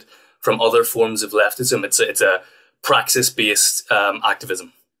distinguishes it from other forms of leftism. It's a praxis-based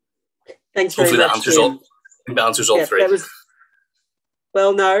activism. Thanks very Hopefully much, that answers all three.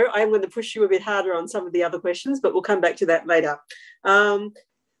 Well, no, I'm going to push you a bit harder on some of the other questions, but we'll come back to that later.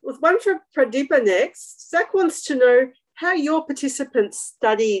 With one for Pradeepa next, Zach wants to know how your participants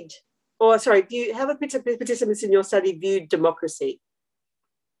studied, or sorry, how the participants in your study viewed democracy.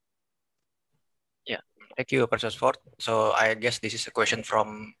 Yeah, thank you, Professor Ford. So I guess this is a question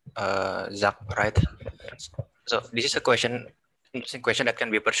from Zach, right? So this is a interesting question that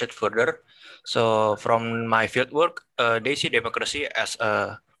can be pursued further. So from my fieldwork, they see democracy as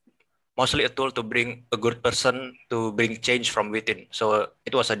mostly a tool to bring a good person to bring change from within. So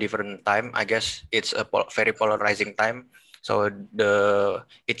it was a different time. I guess it's a very polarizing time. So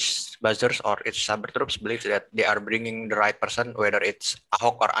each buzzers or each subgroups believe that they are bringing the right person, whether it's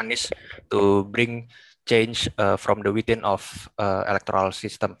Ahok or Anies, to bring change from the within of electoral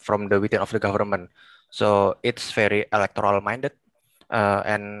system, from the within of the government. So it's very electoral minded,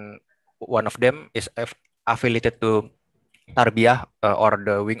 and one of them is affiliated to Tarbiyah or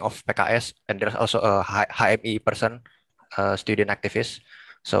the wing of PKS, and there's also a HMI person, student activist,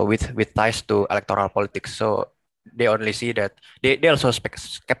 so with ties to electoral politics. So they only see that they also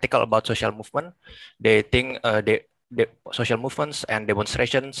skeptical about social movement. They think the social movements and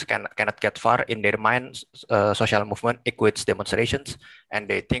demonstrations cannot get far. In their minds, social movement equates demonstrations, and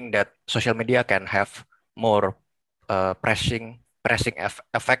they think that social media can have more pressing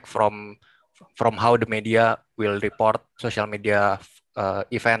effect from how the media will report social media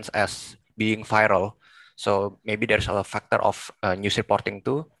events as being viral. So maybe there's a factor of news reporting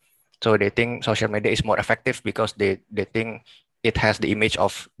too. So they think social media is more effective because they think it has the image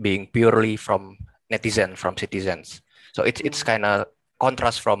of being purely from netizen, from citizens. So it's kind of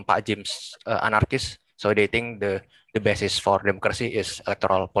contrast from Pak Jim's anarchist. So they think the basis for democracy is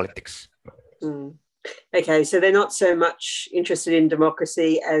electoral politics. Okay, so they're not so much interested in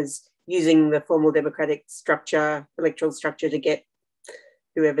democracy as using the formal democratic structure, electoral structure, to get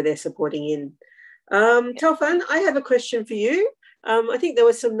whoever they're supporting in. Telfan, I have a question for you. I think there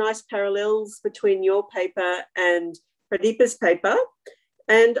were some nice parallels between your paper and Pradeepa's paper.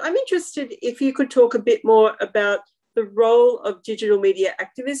 And I'm interested if you could talk a bit more about the role of digital media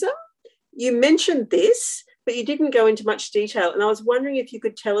activism. You mentioned this, but you didn't go into much detail. And I was wondering if you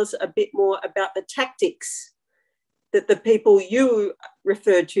could tell us a bit more about the tactics that the people you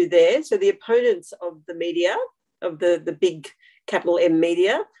referred to there, so the opponents of the media, of the big capital M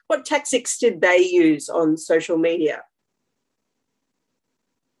media, what tactics did they use on social media?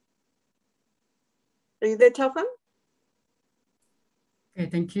 Are you there, Telfan? Okay,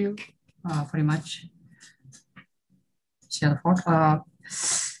 thank you very much, Shelford.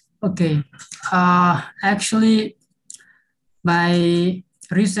 Okay, actually, my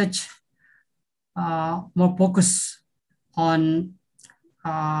research more focused on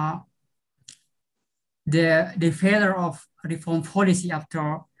the failure of reform policy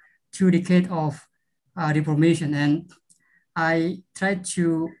after 2 decades of reformation, and I tried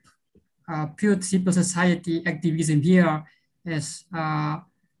to put civil society activism here as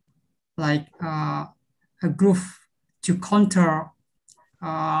like a group to counter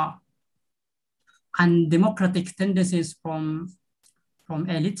undemocratic tendencies from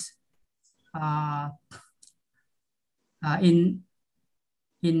elites in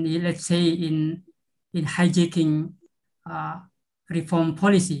let's say in hijacking reform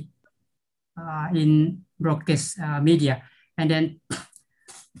policy in broadcast media. And then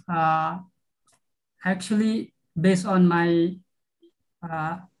actually based on my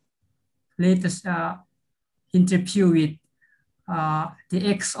latest interview with the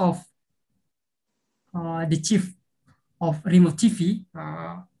ex of the chief of remote TV,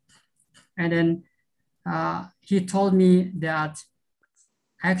 and then he told me that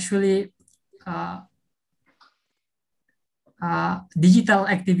actually digital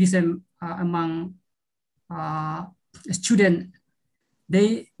activism among students,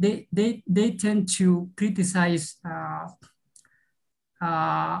 they tend to criticize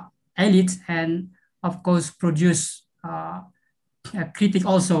elites, and of course produce a critic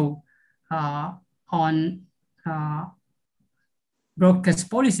also on broadcast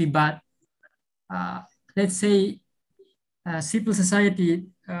policy. But let's say civil society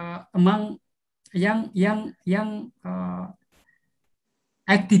among young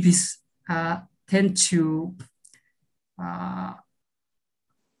activists tend to,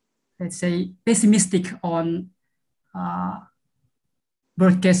 let's say, pessimistic on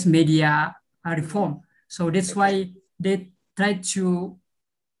broadcast media reform. So that's why they try to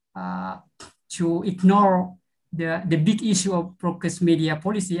ignore the big issue of broadcast media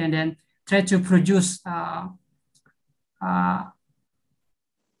policy and then try to produce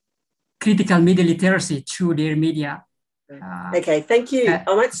critical media literacy through their media. Okay, thank you.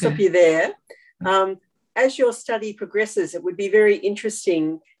 I might stop you there. As your study progresses, it would be very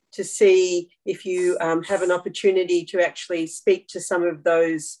interesting to see if you have an opportunity to actually speak to some of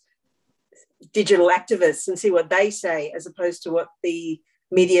those digital activists and see what they say as opposed to what the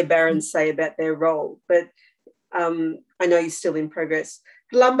media barons say about their role. But I know you're still in progress.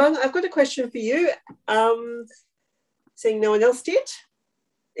 Lambang, I've got a question for you. Seeing no one else did.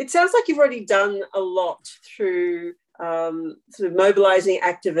 It sounds like you've already done a lot through sort of mobilising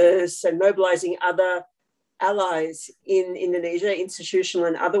activists and mobilising other allies in Indonesia, institutional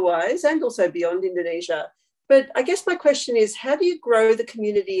and otherwise, and also beyond Indonesia. But I guess my question is, how do you grow the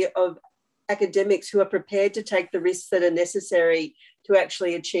community of academics who are prepared to take the risks that are necessary to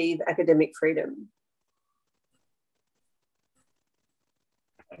actually achieve academic freedom?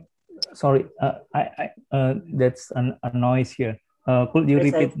 Sorry, that's a noise here. Could you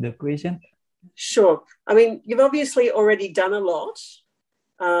repeat the question? Sure. I mean, you've obviously already done a lot,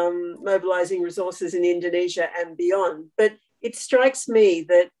 mobilising resources in Indonesia and beyond, but it strikes me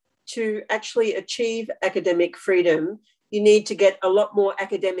that to actually achieve academic freedom, you need to get a lot more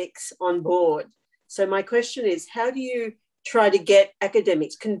academics on board. So my question is, how do you try to get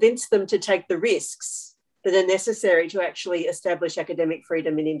academics, convince them to take the risks that are necessary to actually establish academic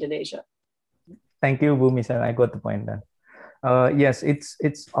freedom in Indonesia? Thank you, Bu Michelle. I got the point then. Yes, it's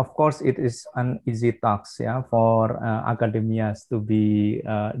of course it is an easy task, yeah, for academia to be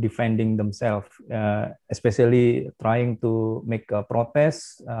defending themselves, especially trying to make a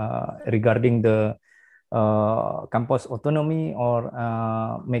protest regarding the campus autonomy or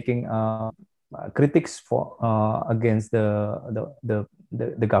making critics for against the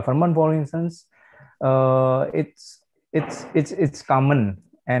government, for instance. It's common.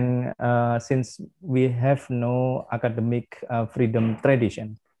 And since we have no academic freedom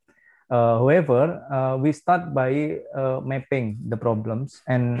tradition, however, we start by mapping the problems,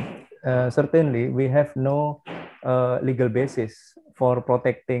 and certainly we have no legal basis for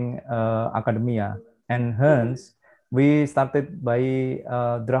protecting academia, and hence we started by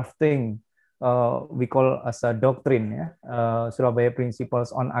drafting we call as a doctrine, yeah, Surabaya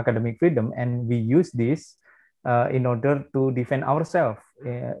Principles on Academic Freedom, and we use this in order to defend ourselves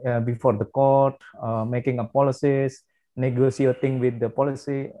before the court, making a policies, negotiating with the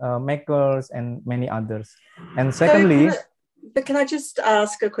policy makers and many others. And secondly, but can I just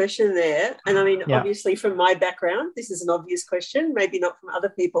ask a question there? And I mean, obviously from my background, this is an obvious question, maybe not from other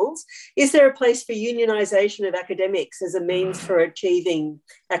people's. Is there a place for unionization of academics as a means for achieving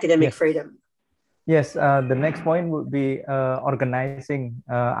academic freedom? Yes, the next point would be organizing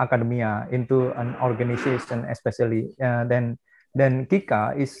academia into an organization, especially then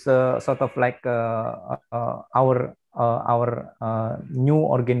KIKA is sort of like our new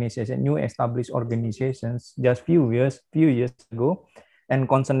organization, new established organizations just few years ago, and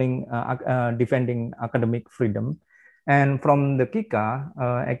concerning defending academic freedom. And from the KIKA,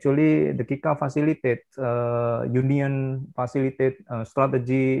 actually the KIKA facilitate union, facilitate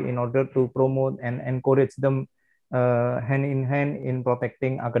strategy in order to promote and encourage them hand in hand in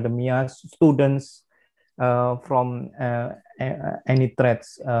protecting academia, students from any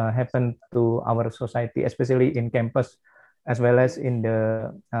threats happen to our society, especially in campus, as well as in the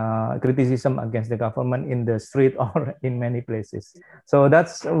criticism against the government in the street or in many places. So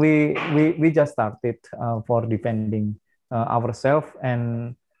that's we just started for defending ourselves,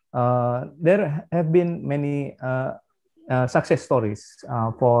 and there have been many success stories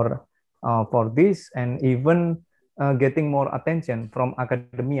for this, and even getting more attention from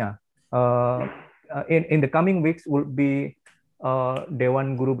academia. In the coming weeks will be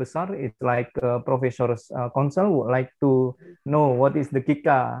Dewan Guru Besar. It's like professors council would like to know what is the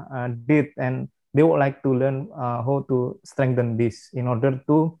KIKA did, and they would like to learn how to strengthen this in order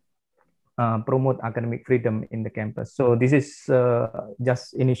to promote academic freedom in the campus. So this is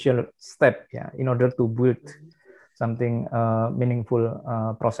just initial step, yeah, in order to build something meaningful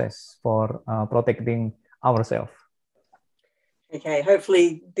process for protecting ourselves. Okay,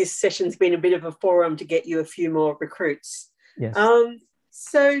 hopefully this session's been a bit of a forum to get you a few more recruits. Yes.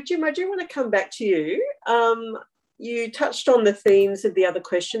 So Jim, I do want to come back to you. You touched on the themes of the other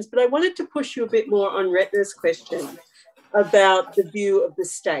questions, but I wanted to push you a bit more on Retna's question. about the view of the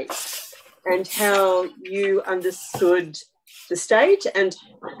state and how you understood the state and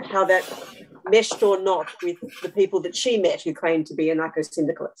how that meshed or not with the people that she met who claimed to be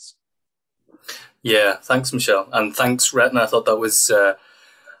anarcho-syndicalists. Yeah, thanks, Michelle. And thanks, Retna. I thought that was a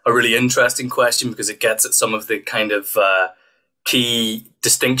really interesting question because it gets at some of the kind of key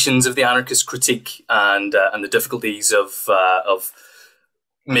distinctions of the anarchist critique and the difficulties of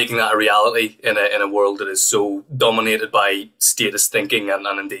making that a reality in a world that is so dominated by statist thinking and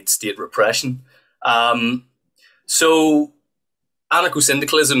indeed state repression. So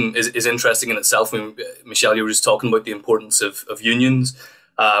anarcho-syndicalism is interesting in itself. I mean, Michelle, you were just talking about the importance of unions.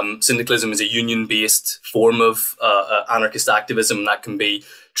 Syndicalism is a union-based form of anarchist activism that can be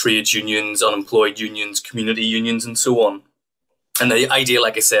trades unions, unemployed unions, community unions, and so on. And the idea,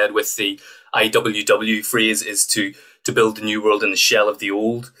 like I said, with the IWW phrase is to build the new world in the shell of the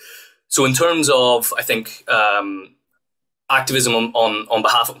old. So in terms of, I think, activism on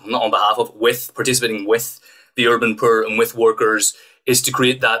behalf of, not on behalf of, with, participating with the urban poor and with workers is to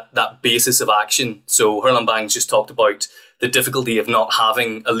create that basis of action. So Herlan Bangs just talked about the difficulty of not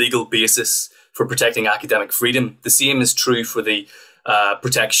having a legal basis for protecting academic freedom. The same is true for the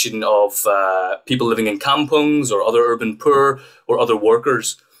protection of people living in kampungs or other urban poor or other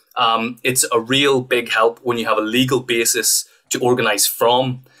workers. It's a real big help when you have a legal basis to organize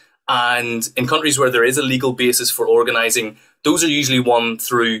from. And in countries where there is a legal basis for organizing, those are usually won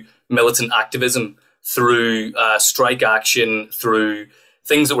through militant activism, through strike action, through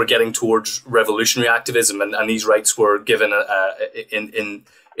things that were getting towards revolutionary activism. And these rights were given in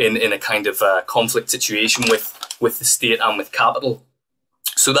a kind of conflict situation with the state and with capital.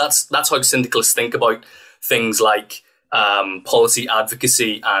 So that's how syndicalists think about things like policy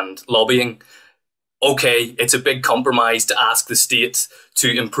advocacy and lobbying. Okay, it's a big compromise to ask the state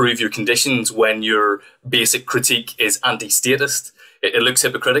to improve your conditions when your basic critique is anti-statist. It looks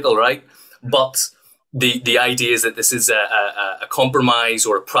hypocritical, right? But the idea is that this is a compromise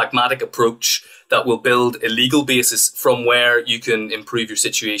or a pragmatic approach that will build a legal basis from where you can improve your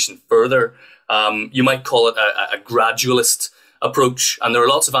situation further. You might call it a gradualist approach, and there are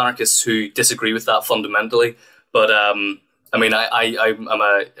lots of anarchists who disagree with that fundamentally. But I mean, I'm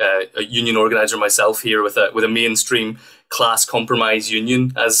a union organizer myself here with a mainstream class compromise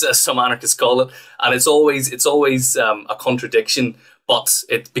union, as some anarchists call it, and it's always a contradiction. But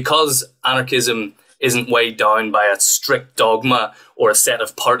because anarchism isn't weighed down by a strict dogma or a set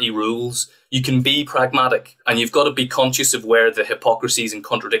of party rules, you can be pragmatic, and you've got to be conscious of where the hypocrisies and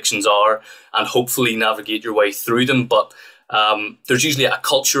contradictions are, and hopefully navigate your way through them. But there's usually a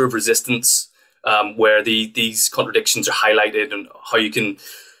culture of resistance where these contradictions are highlighted and how you can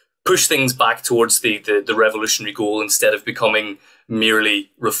push things back towards the revolutionary goal instead of becoming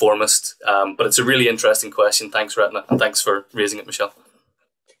merely reformist. But it's a really interesting question. Thanks, Retna, and thanks for raising it, Michelle.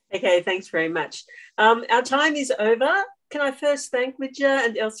 Okay, thanks very much. Our time is over. Can I first thank Widja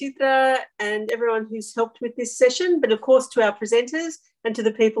and Authorita and everyone who's helped with this session, but of course to our presenters and to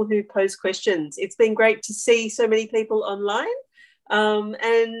the people who pose questions. It's been great to see so many people online.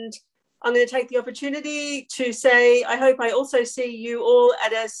 And I'm going to take the opportunity to say, I hope I also see you all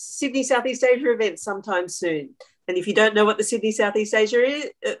at a Sydney Southeast Asia event sometime soon. And if you don't know what the Sydney Southeast Asia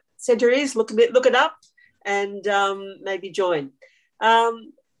Centre is, look it up and maybe join.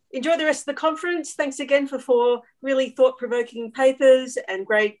 Enjoy the rest of the conference. Thanks again for 4 really thought-provoking papers and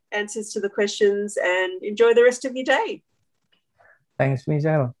great answers to the questions, and enjoy the rest of your day. Thanks,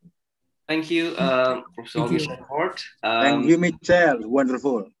 Michelle. Thank you, Professor Michelle Ford. Thank you, Michelle.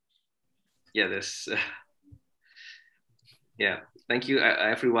 Wonderful. Yeah, thank you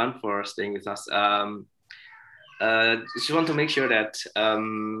everyone for staying with us. Just want to make sure that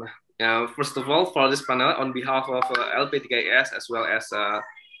first of all, for this panel, on behalf of LP3S as well as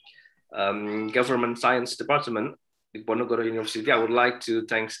Government Science Department at Ponorogo University, I would like to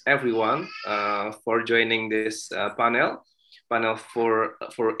thank everyone for joining this panel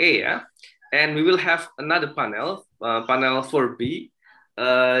 4A, yeah? And we will have another panel, panel 4B,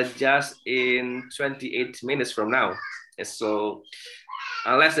 just in 28 minutes from now. So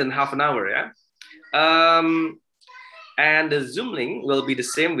less than half an hour, yeah? And the Zoom link will be the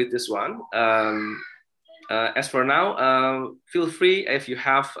same with this one. As for now, feel free if you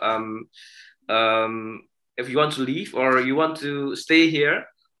have, if you want to leave or you want to stay here,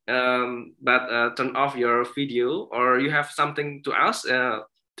 but turn off your video, or you have something to ask to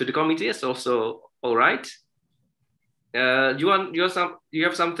the committee, it's also all right. You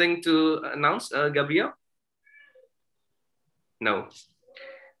have something to announce, Gabriel? No.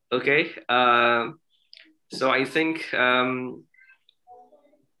 Okay. So I think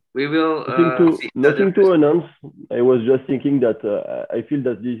we will nothing to announce. I was just thinking that I feel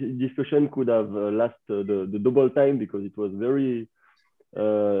that this discussion could have lasted the double time because it was very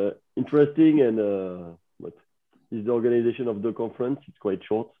interesting, and but is the organization of the conference. It's quite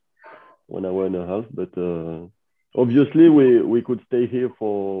short, 1 hour and a half, but obviously we could stay here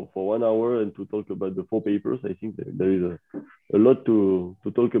for 1 hour and to talk about the 4 papers. I think there is a lot to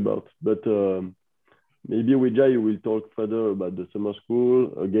talk about, but maybe Vijay, you will talk further about the summer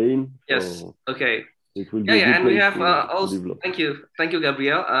school again. Yes. So okay. it will be a good and we place have to also. develop. Thank you,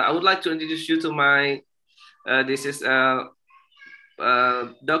 Gabriel. I would like to introduce you to my. This is Dr.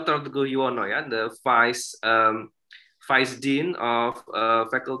 Teguh Yuwono, the Vice Dean of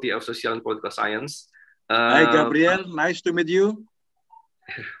Faculty of Social and Political Science. Hi, Gabriel. Nice to meet you.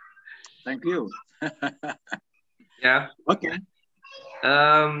 Thank you. Yeah. Okay.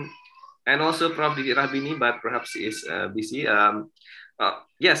 And also Prof. Didi Rahbini, but perhaps he is busy.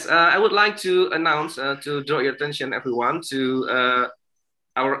 Yes, I would like to announce, to draw your attention, everyone, to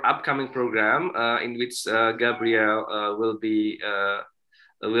our upcoming program in which Gabriel will be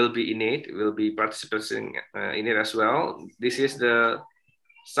in it, will be participating in it as well. This is the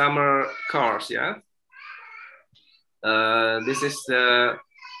summer course, yeah. This is the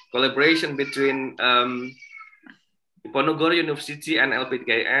collaboration between Diponegoro University and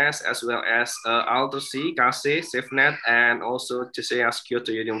LPDKS, as well as Authorita, KC, SafeNet, and also CSEAS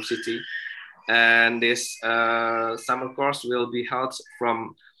Kyoto University. And this summer course will be held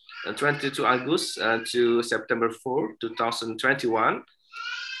from 22 August to September 4, 2021.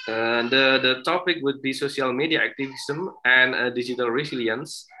 The topic would be social media activism and digital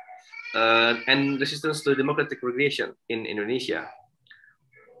resilience and resistance to democratic regression in Indonesia.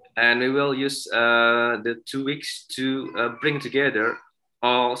 And we will use the 2 weeks to bring together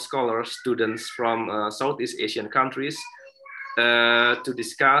all scholars, students from Southeast Asian countries to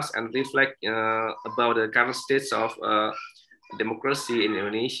discuss and reflect about the current states of democracy in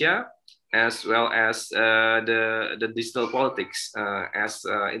Indonesia, as well as the digital politics as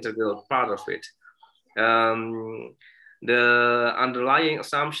integral part of it. The underlying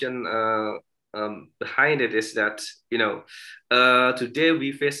assumption behind it is that, today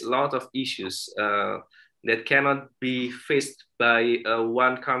we face a lot of issues that cannot be faced by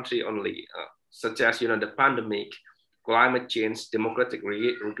one country only, such as, the pandemic, climate change, democratic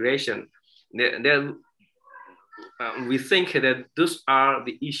regression. We think that those are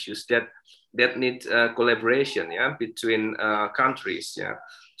the issues that need collaboration, between countries,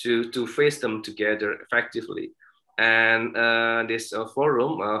 to face them together effectively. And this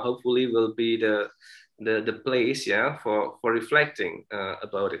forum hopefully will be the place, for reflecting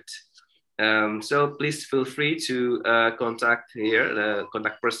about it. So please feel free to contact here the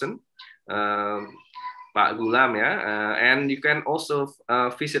contact person, Pak Gulam, and you can also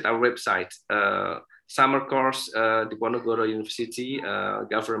visit our website, summer course Diponegoro University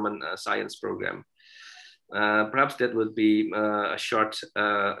Government Science Program. Perhaps that would be a short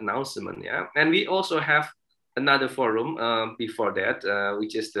announcement, And we also have another forum before that,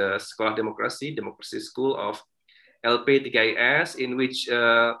 which is the Sekolah Demokrasi School of LP3IS, in which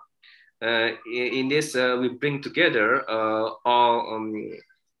in this we bring together all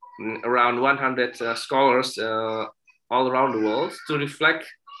around 100 scholars all around the world to reflect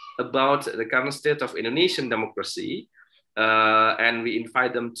about the current state of Indonesian democracy, and we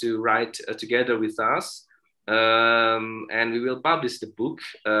invite them to write together with us, and we will publish the book.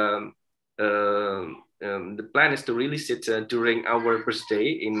 The plan is to release it during our birthday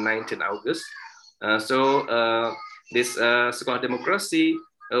in 19 August. So this Sekolah Demokrasi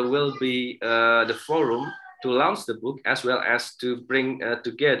will be the forum to launch the book, as well as to bring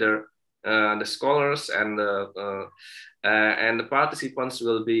together the scholars and the participants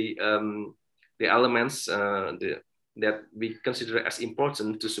will be the elements that we consider as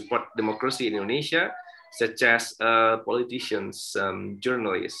important to support democracy in Indonesia, such as politicians,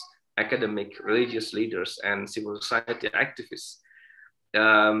 journalists, academic, religious leaders, and civil society activists.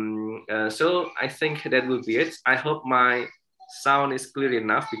 So I think that will be it. I hope my sound is clear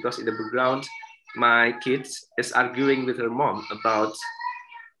enough, because in the background, my kid is arguing with her mom about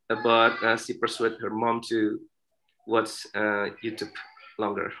she persuaded her mom to watch YouTube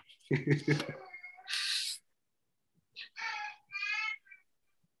longer.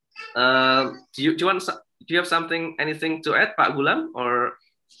 Do you have anything to add, Pak Gulam, or?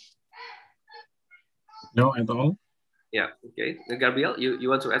 No, at all. Yeah. Okay. Gabriel, you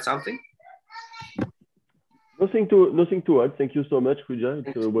want to add something? Nothing to add. Thank you so much, Vijay.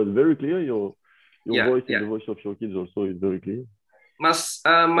 It was very clear. Your voice and the voice of your kids also is very clear. Mas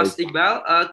Iqbal,